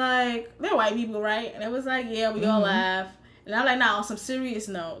I was like, they're white people, right? And it was like, yeah, we all laugh. And I'm like, nah, on some serious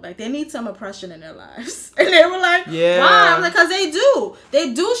note, like, they need some oppression in their lives. And they were like, why? I'm like, because they do.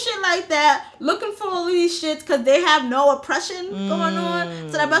 They do shit like that, looking for all these shits because they have no oppression going on.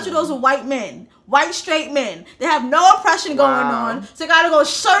 So I bet you those are white men. White straight men. They have no oppression going on. So you gotta go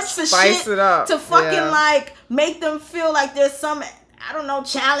search for shit to fucking, like, make them feel like there's some I don't know,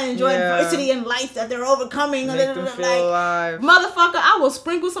 challenge or adversity in life that they're overcoming. Make them feel alive. Motherfucker, I will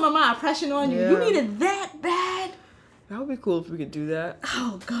sprinkle some of my oppression on you. You need it that bad? That would be cool if we could do that.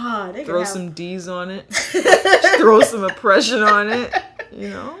 Oh, God. Throw some D's on it. Throw some oppression on it. You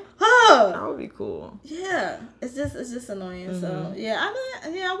know? That would be cool. Yeah. It's just annoying. Mm-hmm. So,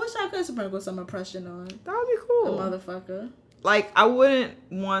 I wish I could sprinkle some oppression on. That would be cool. The motherfucker. Like, I wouldn't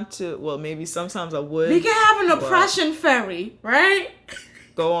want to... Well, maybe sometimes I would. We can have an oppression fairy, right?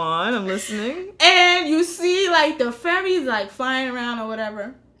 Go on. I'm listening. And you see, like, the fairies, like, flying around or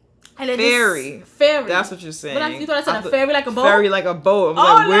whatever. And fairy. Fairy. That's what you're saying. But you thought I said a fairy like a boat? Fairy like a boat.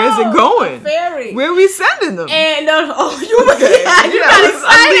 I'm like, where's it going? A fairy. Where are we sending them? And, you got excited.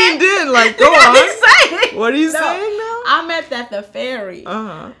 I leaned in, like, go on. Excited. What are you saying now? I meant that the fairy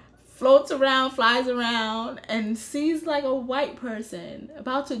floats around, flies around, and sees like a white person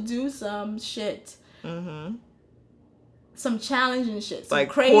about to do some shit. Mm-hmm. Some challenging shit. Some like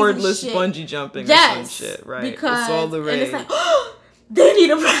crazy cordless shit. bungee jumping or some shit, right? Because, it's all the rage. And it's like, oh, they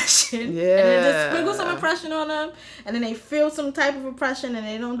need oppression. Yeah. And then just sprinkle some oppression on them, and then they feel some type of oppression, and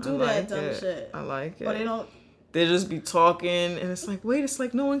they don't do that dumb shit. I like it. Or they don't. They just be talking, and it's like, wait, it's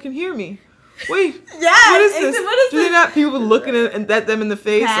like no one can hear me. Wait, yeah, what is this? Do they not people looking at them in the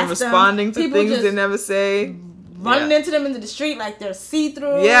face and responding to things they never say? Running into them into the street like they're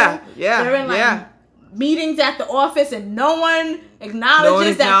see-through. Yeah. They're in meetings at the office and no one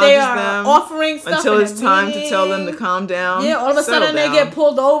acknowledges that they are them offering stuff until it's time to tell them to calm down. Yeah, all of a sudden they get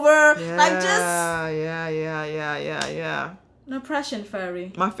pulled over. Yeah, like just yeah. An oppression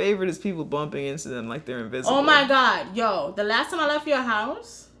fairy. My favorite is people bumping into them like they're invisible. Oh my God, yo! The last time I left your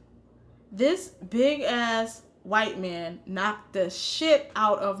house, this big ass white man knocked the shit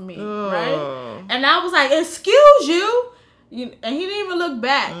out of me, right? And I was like, "Excuse you," and he didn't even look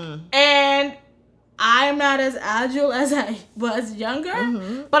back. And I'm not as agile as I was younger,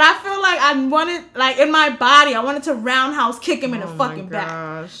 but I feel like I wanted, like in my body, I wanted to roundhouse kick him in the fucking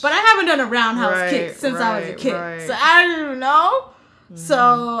back. But I haven't done a roundhouse kick since I was a kid, so I didn't even know.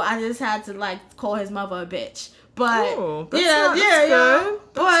 So I just had to like call his mother a bitch. But good.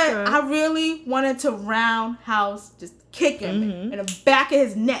 But I really wanted to roundhouse, just kick him in the back of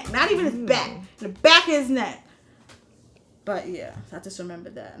his neck, not even his back, in the back of his neck. But yeah, I just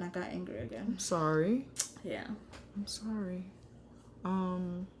remembered that and I got angry again. I'm sorry. Yeah. I'm sorry.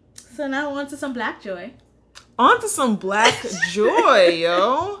 So now on to some Black Joy. On to some Black Joy,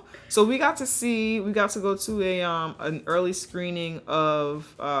 yo. So we got to go to an early screening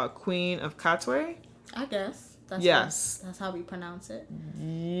of Queen of Katwe. I guess. That's how we pronounce it.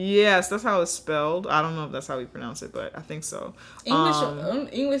 Yes, that's how it's spelled. I don't know if that's how we pronounce it, but I think so.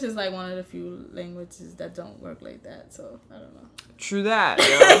 English is like one of the few languages that don't work like that, so I don't know. True that.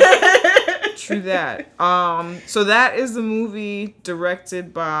 Yo. True that. So that is the movie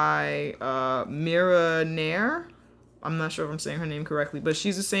directed by Mira Nair. I'm not sure if I'm saying her name correctly, but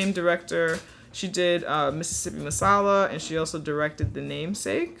she's the same director. She did Mississippi Masala, and she also directed The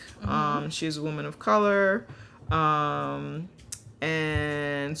Namesake. She's a woman of color.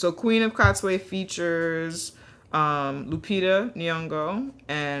 And so Queen of Katwe features Lupita Nyong'o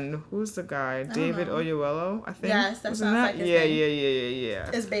and who's the guy? David Oyelowo, I think. Yes, that sounds like his name. Yeah.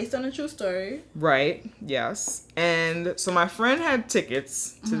 It's based on a true story. Right, yes. And so my friend had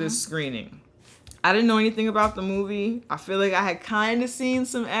tickets to this screening. I didn't know anything about the movie. I feel like I had kind of seen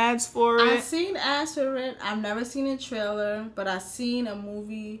some ads for it. I've seen ads for it. I've never seen a trailer, but I've seen a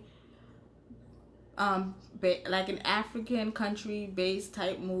movie, like an African country-based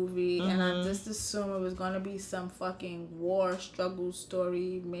type movie, and I just assumed it was going to be some fucking war struggle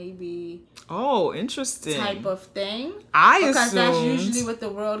story, maybe. Oh, interesting. Type of thing. Because that's usually what the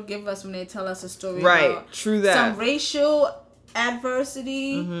world give us when they tell us a story right, about true that. Some racial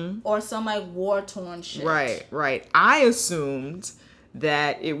adversity or some like war-torn shit. Right. I assumed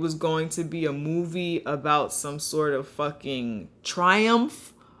that it was going to be a movie about some sort of fucking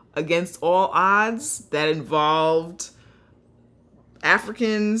triumph against all odds that involved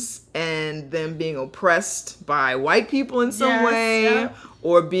Africans and them being oppressed by white people in some way,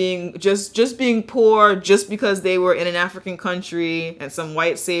 or being just being poor just because they were in an African country, and some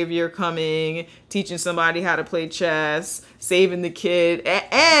white savior coming, teaching somebody how to play chess, saving the kid.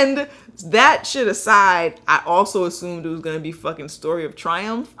 And that shit aside, I also assumed it was gonna be fucking story of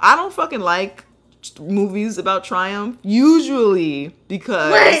triumph. I don't fucking like movies about triumph usually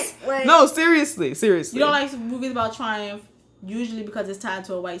because wait. No, seriously. You don't like movies about triumph usually because it's tied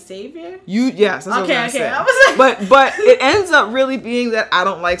to a white savior. Yes, that's okay. What I said. I was like, but it ends up really being that I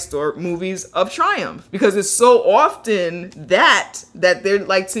don't like movies of triumph because it's so often that they're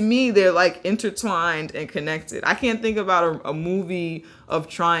like, to me, they're like intertwined and connected. I can't think about a movie of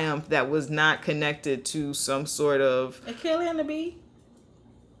triumph that was not connected to some sort of Achille and the Bee.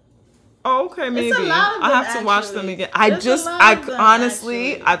 Oh, okay, maybe. It's a lot of them, I have to watch them again. I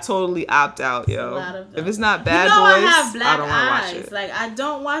totally opt out, yo. If it's not Bad Boys, I don't want to watch it. Like, I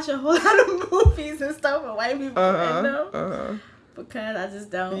don't watch a whole lot of movies and stuff with white people in them because I just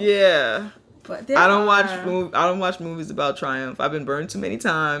don't. Yeah. But I don't watch movies about triumph. I've been burned too many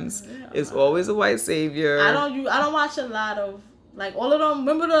times. It's always a white savior. I don't watch a lot of. Like, all of them,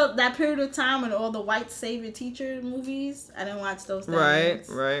 remember that period of time when all the white savior teacher movies? I didn't watch those things. Right.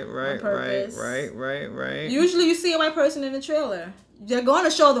 Usually you see a white person in the trailer. They're going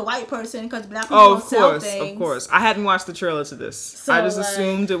to show the white person because black people don't sell things. Of course. I hadn't watched the trailer to this. So, I just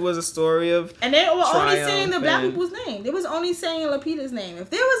assumed it was a story of and they were only saying the black people's name. They was only saying Lupita's name. If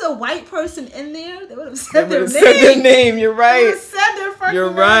there was a white person in there, they would have said their name. You're right. They would have said their fucking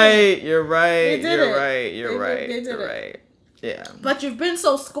name. You're right. You're right. Yeah. But you've been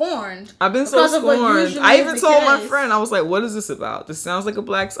so scorned. I've been so scorned. I even told my friend, I was like, what is this about? This sounds like a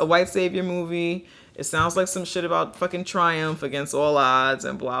white savior movie. It sounds like some shit about fucking triumph against all odds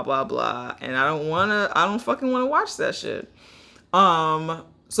and blah, blah, blah. And I don't fucking want to watch that shit.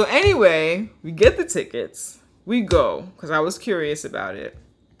 So anyway, we get the tickets. We go, because I was curious about it.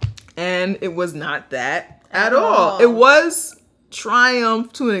 And it was not that at all. It was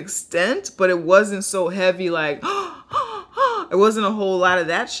triumph to an extent, but it wasn't so heavy like... It wasn't a whole lot of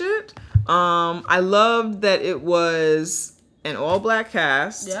that shit. I loved that it was an all-black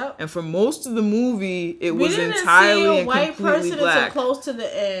cast. Yep. And for most of the movie, it was entirely and completely black. We didn't see a white person until close to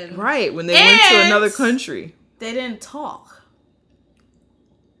the end. Right, when they went to another country. They didn't talk.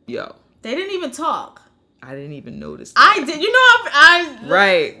 Yo. They didn't even talk. I didn't even notice that. I did. You know,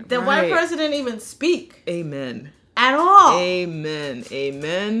 Right. The white person didn't even speak. Amen. At all. Amen.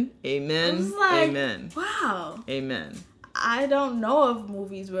 Amen. Amen. I was like, amen. Wow. Amen. I don't know of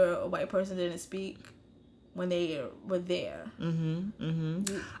movies where a white person didn't speak when they were there.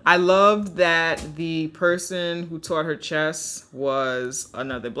 I loved that the person who taught her chess was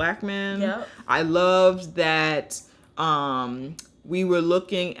another black man. Yep. I loved that we were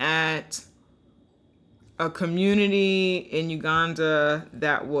looking at a community in Uganda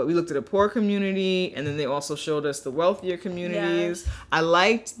we looked at a poor community, and then they also showed us the wealthier communities. Yes. I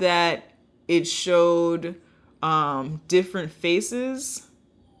liked that it showed different faces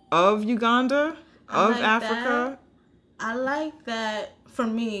of Uganda, of Africa. I like that. For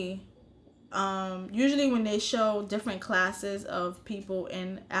me, usually when they show different classes of people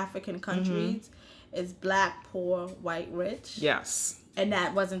in African countries, it's black, poor, white, rich. Yes. And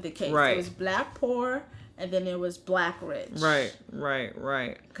that wasn't the case. Right. It was black, poor, and then it was black, rich. Right.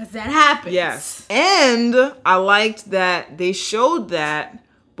 Because that happens. Yes. And I liked that they showed that,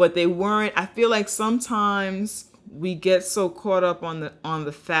 but they weren't. I feel like sometimes we get so caught up on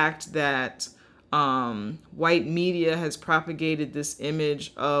the fact that white media has propagated this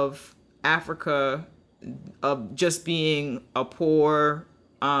image of Africa of just being a poor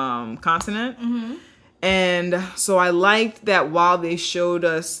continent. And so I liked that while they showed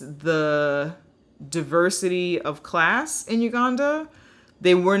us the diversity of class in Uganda,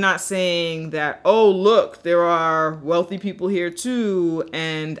 they were not saying that, oh, look, there are wealthy people here too.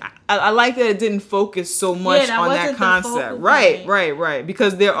 And I like that it didn't focus so much on that concept. Right.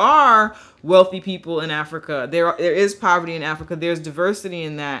 Because there are wealthy people in Africa. There is poverty in Africa. There's diversity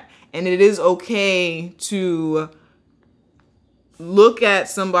in that. And it is okay to look at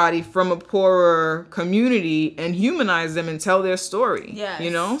somebody from a poorer community and humanize them and tell their story. Yes.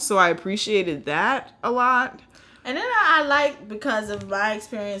 You know? So I appreciated that a lot. And then I like, because of my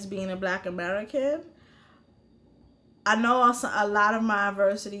experience being a black American, I know also a lot of my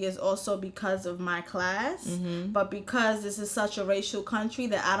adversity is also because of my class, but because this is such a racial country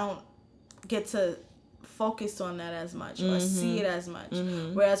that I don't get to focus on that as much or see it as much.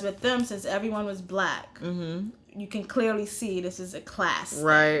 Whereas with them, since everyone was black, you can clearly see this is a class.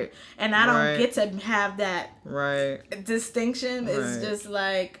 Right. Thing. And I don't get to have that distinction. It's just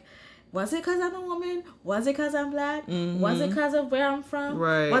like... Was it because I'm a woman? Was it because I'm black? Was it because of where I'm from?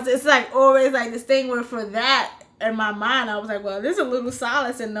 Right. It's like always like this thing where for that, in my mind, I was like, well, there's a little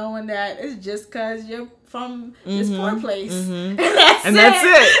solace in knowing that it's just because you're from this poor place. And that's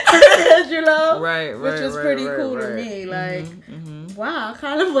it. You know? Right. Which was pretty cool to me. Like, wow, I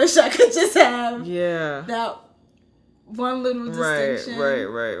kind of wish I could just have that one little distinction. Right.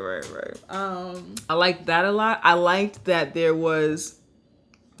 I liked that a lot. I liked that there was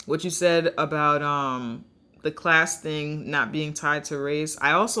what you said about the class thing not being tied to race.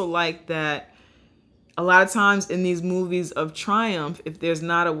 I also like that a lot of times in these movies of triumph, if there's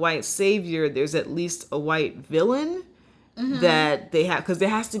not a white savior, there's at least a white villain. That they have, because there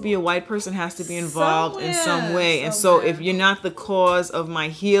has to be a white person has to be involved in some way. And so if you're not the cause of my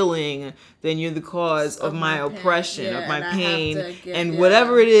healing, then you're the cause of my oppression, of my pain, and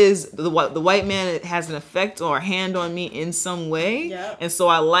whatever it is, the white man has an effect or a hand on me in some way. And so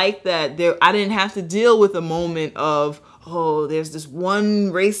I like that I didn't have to deal with a moment of, oh, there's this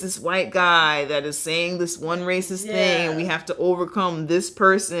one racist white guy that is saying this one racist thing, and we have to overcome this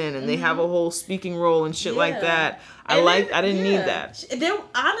person, and they have a whole speaking role and shit like that. I didn't need that.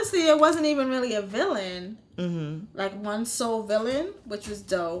 Honestly, there wasn't even really a villain. Like one sole villain, which was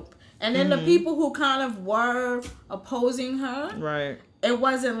dope. And then the people who kind of were opposing her, right? It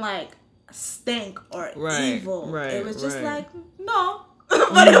wasn't like stink or evil. Right. It was just like, no.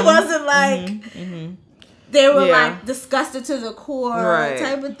 But it wasn't like... They were like disgusted to the core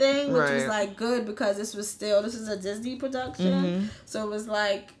type of thing, which was like good because this is a Disney production. So it was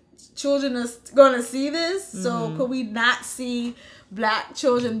like children are going to see this. So could we not see black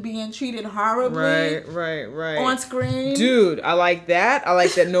children being treated horribly on screen? Dude, I like that. I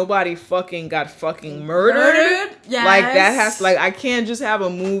like that nobody got murdered. Yes. Like that I can't just have a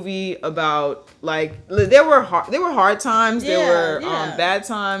movie about like there were hard times, there were bad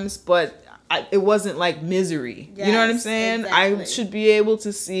times, but it wasn't like misery. You know what I'm saying? Exactly. I should be able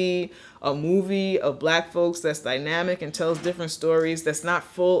to see a movie of black folks that's dynamic and tells different stories that's not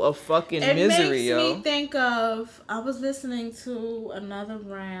full of fucking misery, yo. It makes me think of, I was listening to Another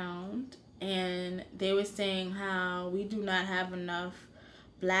Round, and they were saying how we do not have enough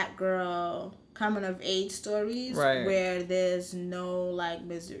black girl coming of age stories where there's no like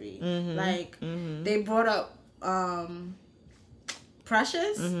misery. They brought up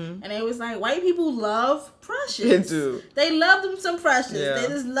Precious, and it was like white people love Precious. They do. They love them some Precious. They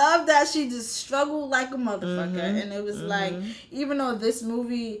just love that she just struggled like a motherfucker. And it was like, even though this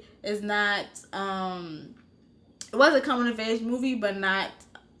movie is not, it was a coming of age movie, but not,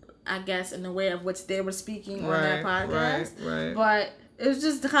 I guess, in the way of which they were speaking on that podcast. But it was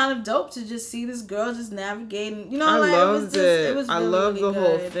just kind of dope to just see this girl just navigating. You know, I loved it. It was I really, loved really the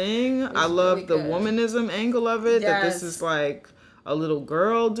good. whole thing. I loved the womanism angle of it. That this is like a little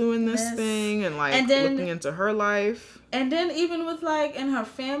girl doing this thing and like looking into her life. And then even with like in her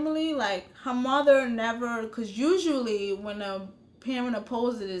family, like her mother never, because usually when a parent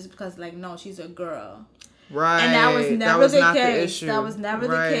opposes it is because like, no, she's a girl. Right. And that was never the case. The that was never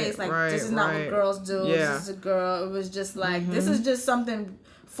the case. Like, this is not what girls do. Yeah. This is a girl. It was just like, this is just something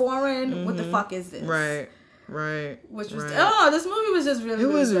foreign. What the fuck is this? Right. Which was this movie was just really. It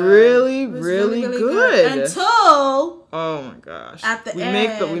was good. really, really good. Until oh my gosh, at the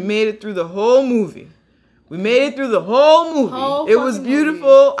end, we made it through the whole movie. It was beautiful.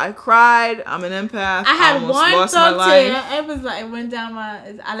 Movie. I cried. I'm an empath. I had one thug tear. It was like it went down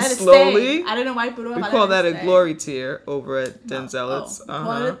I let it stay. I didn't wipe it off. We call that a glory tear over at Denzel.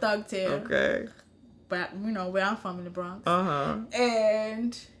 Call it a thug tear. Okay. But you know where I'm from in the Bronx.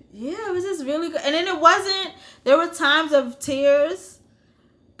 And. Yeah, it was just really good. And then there were times of tears,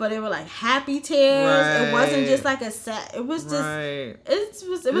 but they were like happy tears. It wasn't just like a sad, it was just,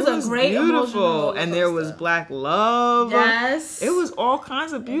 it was a great beautiful. And there was black love. Yes. It was all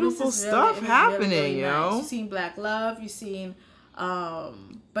kinds of beautiful stuff happening, really yo. Nice. You seen black love, you seen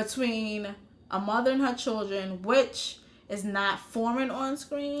between a mother and her children, which is not foreign on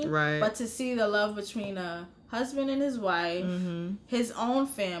screen. Right. But to see the love between a husband and his wife, his own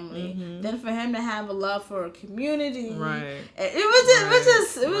family, then for him to have a love for a community. Right. It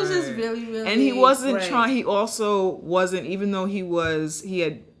was just really, really. And he wasn't trying. He also wasn't, even though he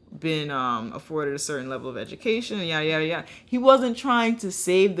had been afforded a certain level of education and yada yada yada. He wasn't trying to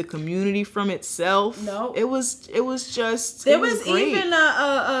save the community from itself. No. It was just. There was even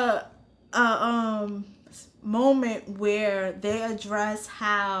a moment where they address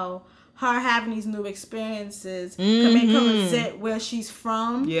how her having these new experiences can make her resent where she's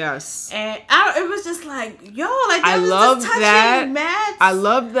from. Yes. And it was just like, yo, like I loved that. I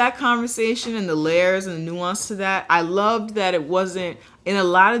loved that conversation and the layers and the nuance to that. I loved that it wasn't in a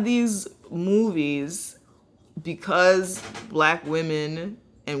lot of these movies, because black women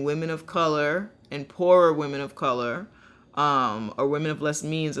and women of color and poorer women of color, or women of less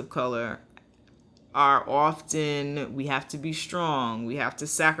means of color, are often, we have to be strong, we have to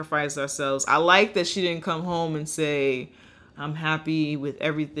sacrifice ourselves. I like that she didn't come home and say, I'm happy with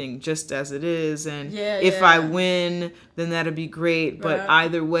everything just as it is. And if I win, then that'll be great. But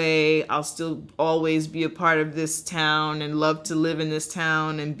either way, I'll still always be a part of this town and love to live in this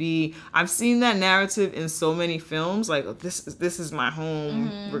town and be. I've seen that narrative in so many films. Like, this is my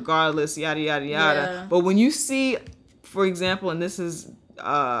home, regardless, yada, yada, yada. Yeah. But when you see, for example, and this is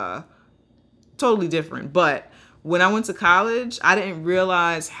totally different, but when I went to college, I didn't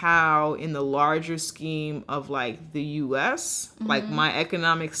realize how, in the larger scheme of like the U.S., like my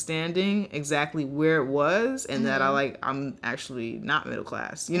economic standing, exactly where it was, and that I'm actually not middle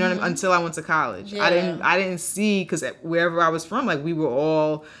class. You know what I mean? Until I went to college, I didn't see, because wherever I was from, like we were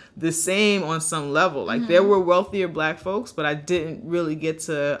all the same on some level. Like there were wealthier Black folks, but I didn't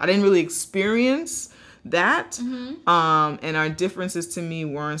really experience that. And our differences to me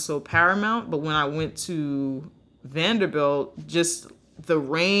weren't so paramount. But when I went to Vanderbilt, just the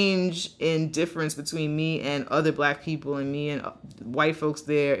range in difference between me and other Black people and me and white folks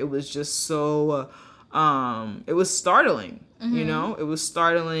there, it was just so it was startling. You know, it was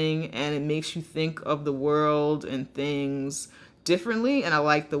startling, and it makes you think of the world and things differently. And I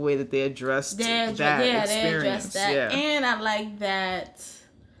like the way that they addressed that experience. They addressed that. And I like that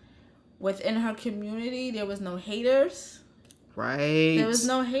within her community there was no haters. Right. There was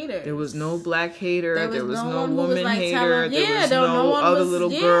no hater. There was no Black hater. There was no woman hater. There was no other little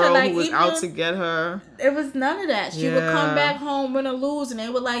girl who was out to get her. There was none of that. She would come back home, win or lose, and they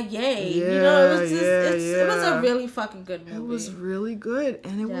were like, yay. You know, it was just, it was a really fucking good movie. It was really good.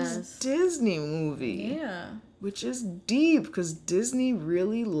 And it was a Disney movie. Yeah. Which is deep, because Disney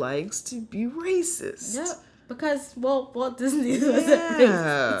really likes to be racist. Yep. Because, Walt Disney was a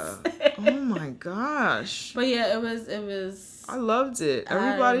racist. Oh my gosh. But yeah, it was. I loved it.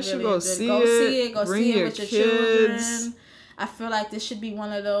 Everybody should go see it. Go see it with your children. I feel like this should be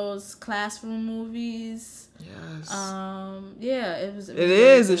one of those classroom movies. Yes. Yeah, it was. It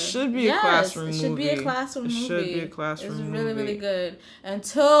is. It should be a classroom movie. It should be a classroom movie. It should be a classroom movie. It's really, really good.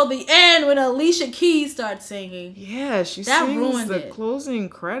 Until the end, when Alicia Keys starts singing. Yeah, she sings the closing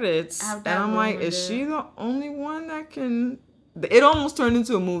credits, and I'm like, is she the only one that can? It almost turned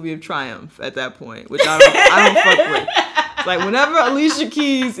into a movie of triumph at that point, which I don't fuck with. Like, whenever Alicia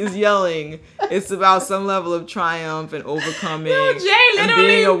Keys is yelling, it's about some level of triumph and overcoming and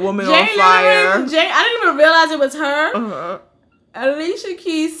being a woman on fire. I didn't even realize it was her. Alicia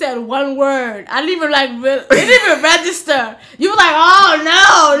Keys said one word. I didn't even it didn't even register. You were like, oh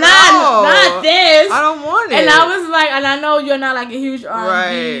no, not this. I don't want it. And I was like, and I know you're not like a huge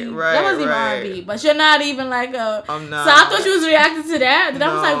R&B. Right. That wasn't even R&B, but you're not even like a. I'm not. So I thought you was reacting to that. Then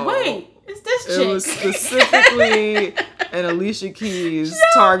I was like, wait. It's this chick. It was specifically an Alicia Keys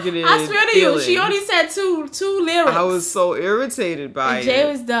targeted. I swear to you, she only said two lyrics. I was so irritated by it. Jay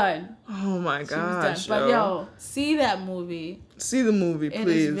was done. Oh my gosh. But yo, see that movie. See the movie, please. It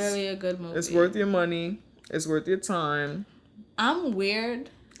is really a good movie. It's worth your money. It's worth your time. I'm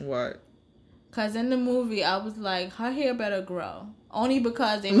weird. What? Because in the movie, I was like, her hair better grow. Only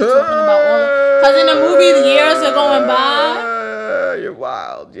because they were talking about all. Because in the movie, the years are going by. You're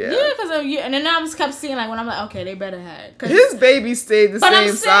wild, yeah. Yeah, because and then I just kept seeing when I'm like, okay, they better have. His baby stayed the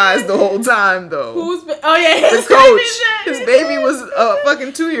same size the whole time, though. His coach. His baby was a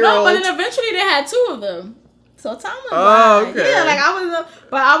fucking 2-year-old. No, but then eventually they had 2 of them. So time went by. Okay. Yeah,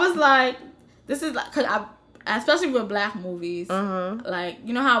 I was like, this is like, cause especially with Black movies,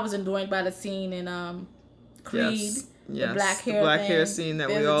 you know how I was annoyed by the scene in Creed. Yes. The black hair scene that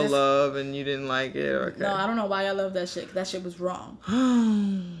we all love, and you didn't like it. Okay. No, I don't know why I love that shit. That shit was wrong.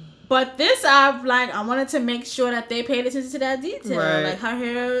 But this, I wanted to make sure that they paid attention to that detail. Right. Like, her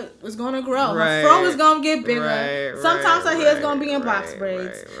hair was gonna grow. Right. Her fro was gonna get bigger. Right. Sometimes her hair is gonna be in box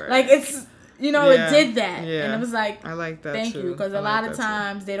braids. Right. Like, it's, it did that. Yeah. And it was like, I like that. Thank you, because a lot of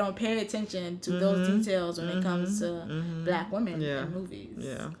times they don't pay attention to those details when it comes to Black women in movies.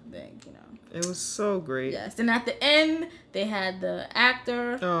 Yeah. It was so great. Yes. And at the end, they had the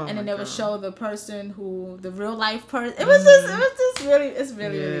actor, and then they would show the person the real life person. It was just really, it's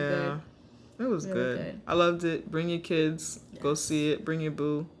really, really good. It was really good. I loved it. Bring your kids. Yes. Go see it. Bring your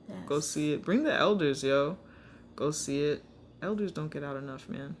boo. Yes. Go see it. Bring the elders, yo. Go see it. Elders don't get out enough,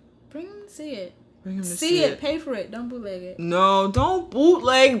 man. Bring them to see it. Bring them to see it. Pay for it. Don't bootleg it. No, don't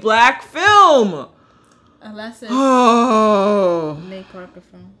bootleg Black film. Unless it's Nate Parker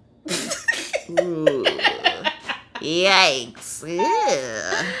film. Ooh. Yikes.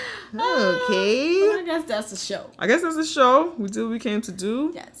 Yeah. Okay. Well, I guess that's the show. We did what we came to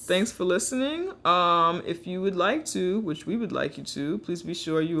do. Yes. Thanks for listening. If you would like to, which we would like you to, please be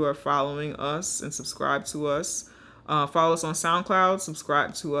sure you are following us and subscribe to us. Follow us on SoundCloud.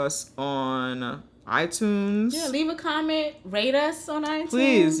 Subscribe to us on iTunes. Yeah, leave a comment. Rate us on iTunes.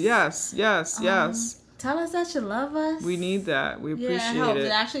 Please, yes. Tell us that you love us. We need that. We appreciate it.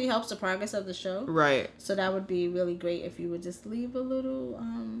 It actually helps the progress of the show. Right. So that would be really great if you would just leave a little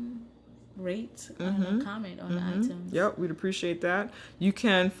rate and a comment on iTunes. Yep, we'd appreciate that. You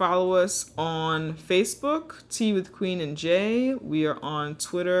can follow us on Facebook, Tea with Queen and J. We are on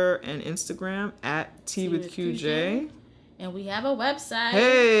Twitter and Instagram at Tea with QJ. And we have a website.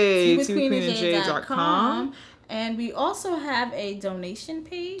 Hey, teawithqueenandj.com. And we also have a donation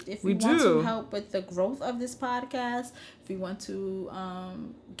page if you want to help with the growth of this podcast. If you want to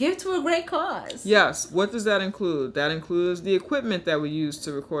give to a great cause. Yes. What does that include? That includes the equipment that we use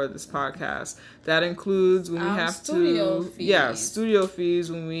to record this podcast. That includes when we have studio fees. Yes, studio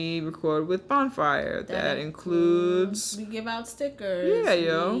fees when we record with Bonfire. That includes... We give out stickers.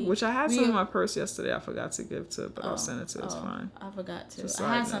 Yeah, which I had some in my purse yesterday. I forgot to give to, but I'll send it to. It's fine. I forgot to.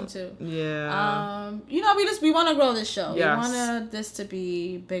 I had some too. Yeah. We want to grow this show. Yes. We want this to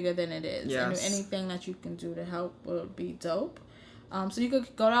be bigger than it is. Yes. And anything that you can do to help would be dope. So you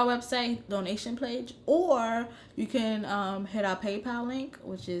could go to our website, donation page, or you can hit our PayPal link,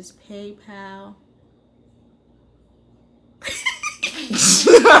 which is PayPal.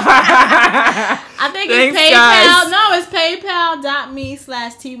 I think it's PayPal. Guys. No, it's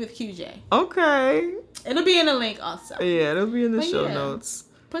paypal.me/teawithqj. Okay. It'll be in the link also. Yeah, it'll be in the show notes.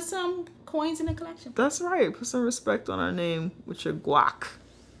 Put some coins in the collection. That's right. Put some respect on our name with your guac.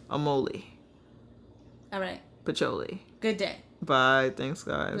 Amoli. All right. Pacholi. Good day. Bye. Thanks,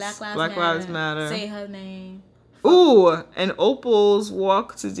 guys. Black Lives Matter. Say her name. Ooh, and Opal's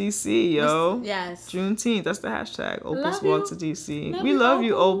walk to DC, yo. Yes. Juneteenth. That's the hashtag. Opal's walk to DC. We love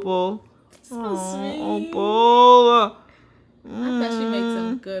you, Opal. So sweet. Opal. I bet she makes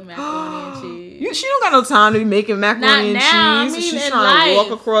some good macaroni and cheese. She don't got no time to be making macaroni and cheese. I mean, she's trying to walk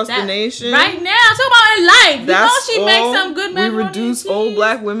across the nation. Right now, I'm talking about in life. That's she makes some good macaroni we reduce and cheese. old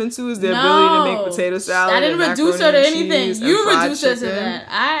black women to is their ability to make potato salad. I didn't reduce her to anything. You reduced her to chicken. that.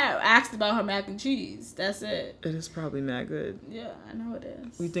 I asked about her mac and cheese. That's it. It is probably mad good. Yeah, I know it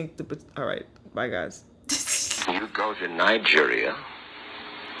is. We think all right. Bye, guys. You go to Nigeria,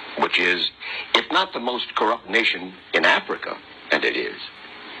 which is, if not the most corrupt nation in Africa, and it is,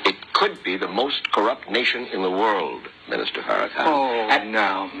 it could be the most corrupt nation in the world, Minister Farrakhan. Oh, and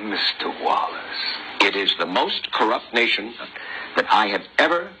now, Mr. Wallace. It is the most corrupt nation that I have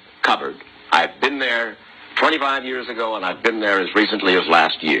ever covered. I've been there 25 years ago, and I've been there as recently as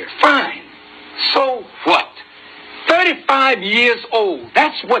last year. Fine. So what? 35 years old.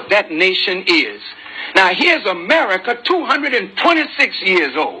 That's what that nation is. Now, here's America, 226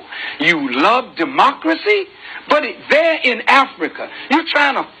 years old. You love democracy, but there in Africa, you're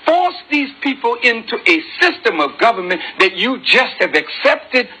trying to force these people into a system of government that you just have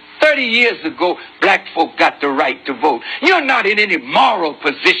accepted. 30 years ago, black folk got the right to vote. You're not in any moral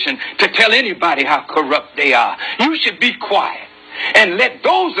position to tell anybody how corrupt they are. You should be quiet and let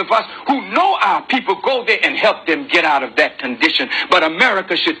those of us who know our people go there and help them get out of that condition. But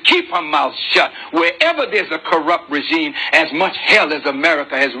America should keep her mouth shut wherever there's a corrupt regime, as much hell as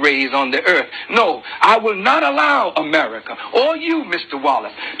America has raised on the earth. No, I will not allow America, or you, Mr.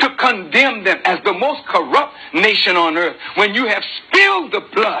 Wallace, to condemn them as the most corrupt nation on earth when you have spilled the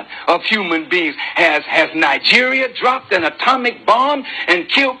blood of human beings. Has Nigeria dropped an atomic bomb and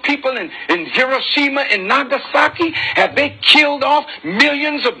killed people in Hiroshima and Nagasaki? Have they killed off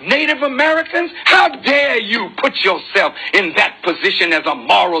millions of Native Americans? How dare you put yourself in that position as a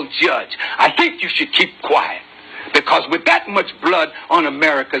moral judge? I think you should keep quiet, because with that much blood on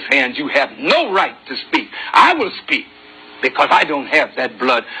America's hands, you have no right to speak. I will speak because I don't have that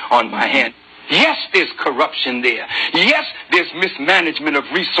blood on my hand. Yes, there's corruption there. Yes, there's mismanagement of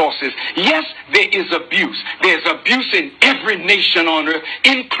resources. Yes, there is abuse. There's abuse in every nation on earth,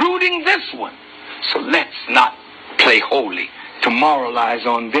 including this one. So let's not play holy to moralize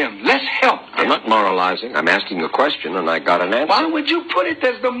on them. Let's help them. I'm not moralizing. I'm asking a question, and I got an answer. Why would you put it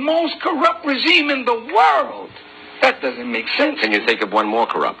as the most corrupt regime in the world? That doesn't make sense. Can you think of one more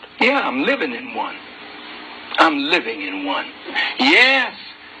corrupt? Yeah, I'm living in one. I'm living in one. Yes,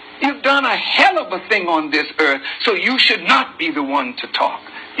 you've done a hell of a thing on this earth, so you should not be the one to talk.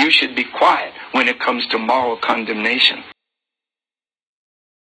 You should be quiet when it comes to moral condemnation.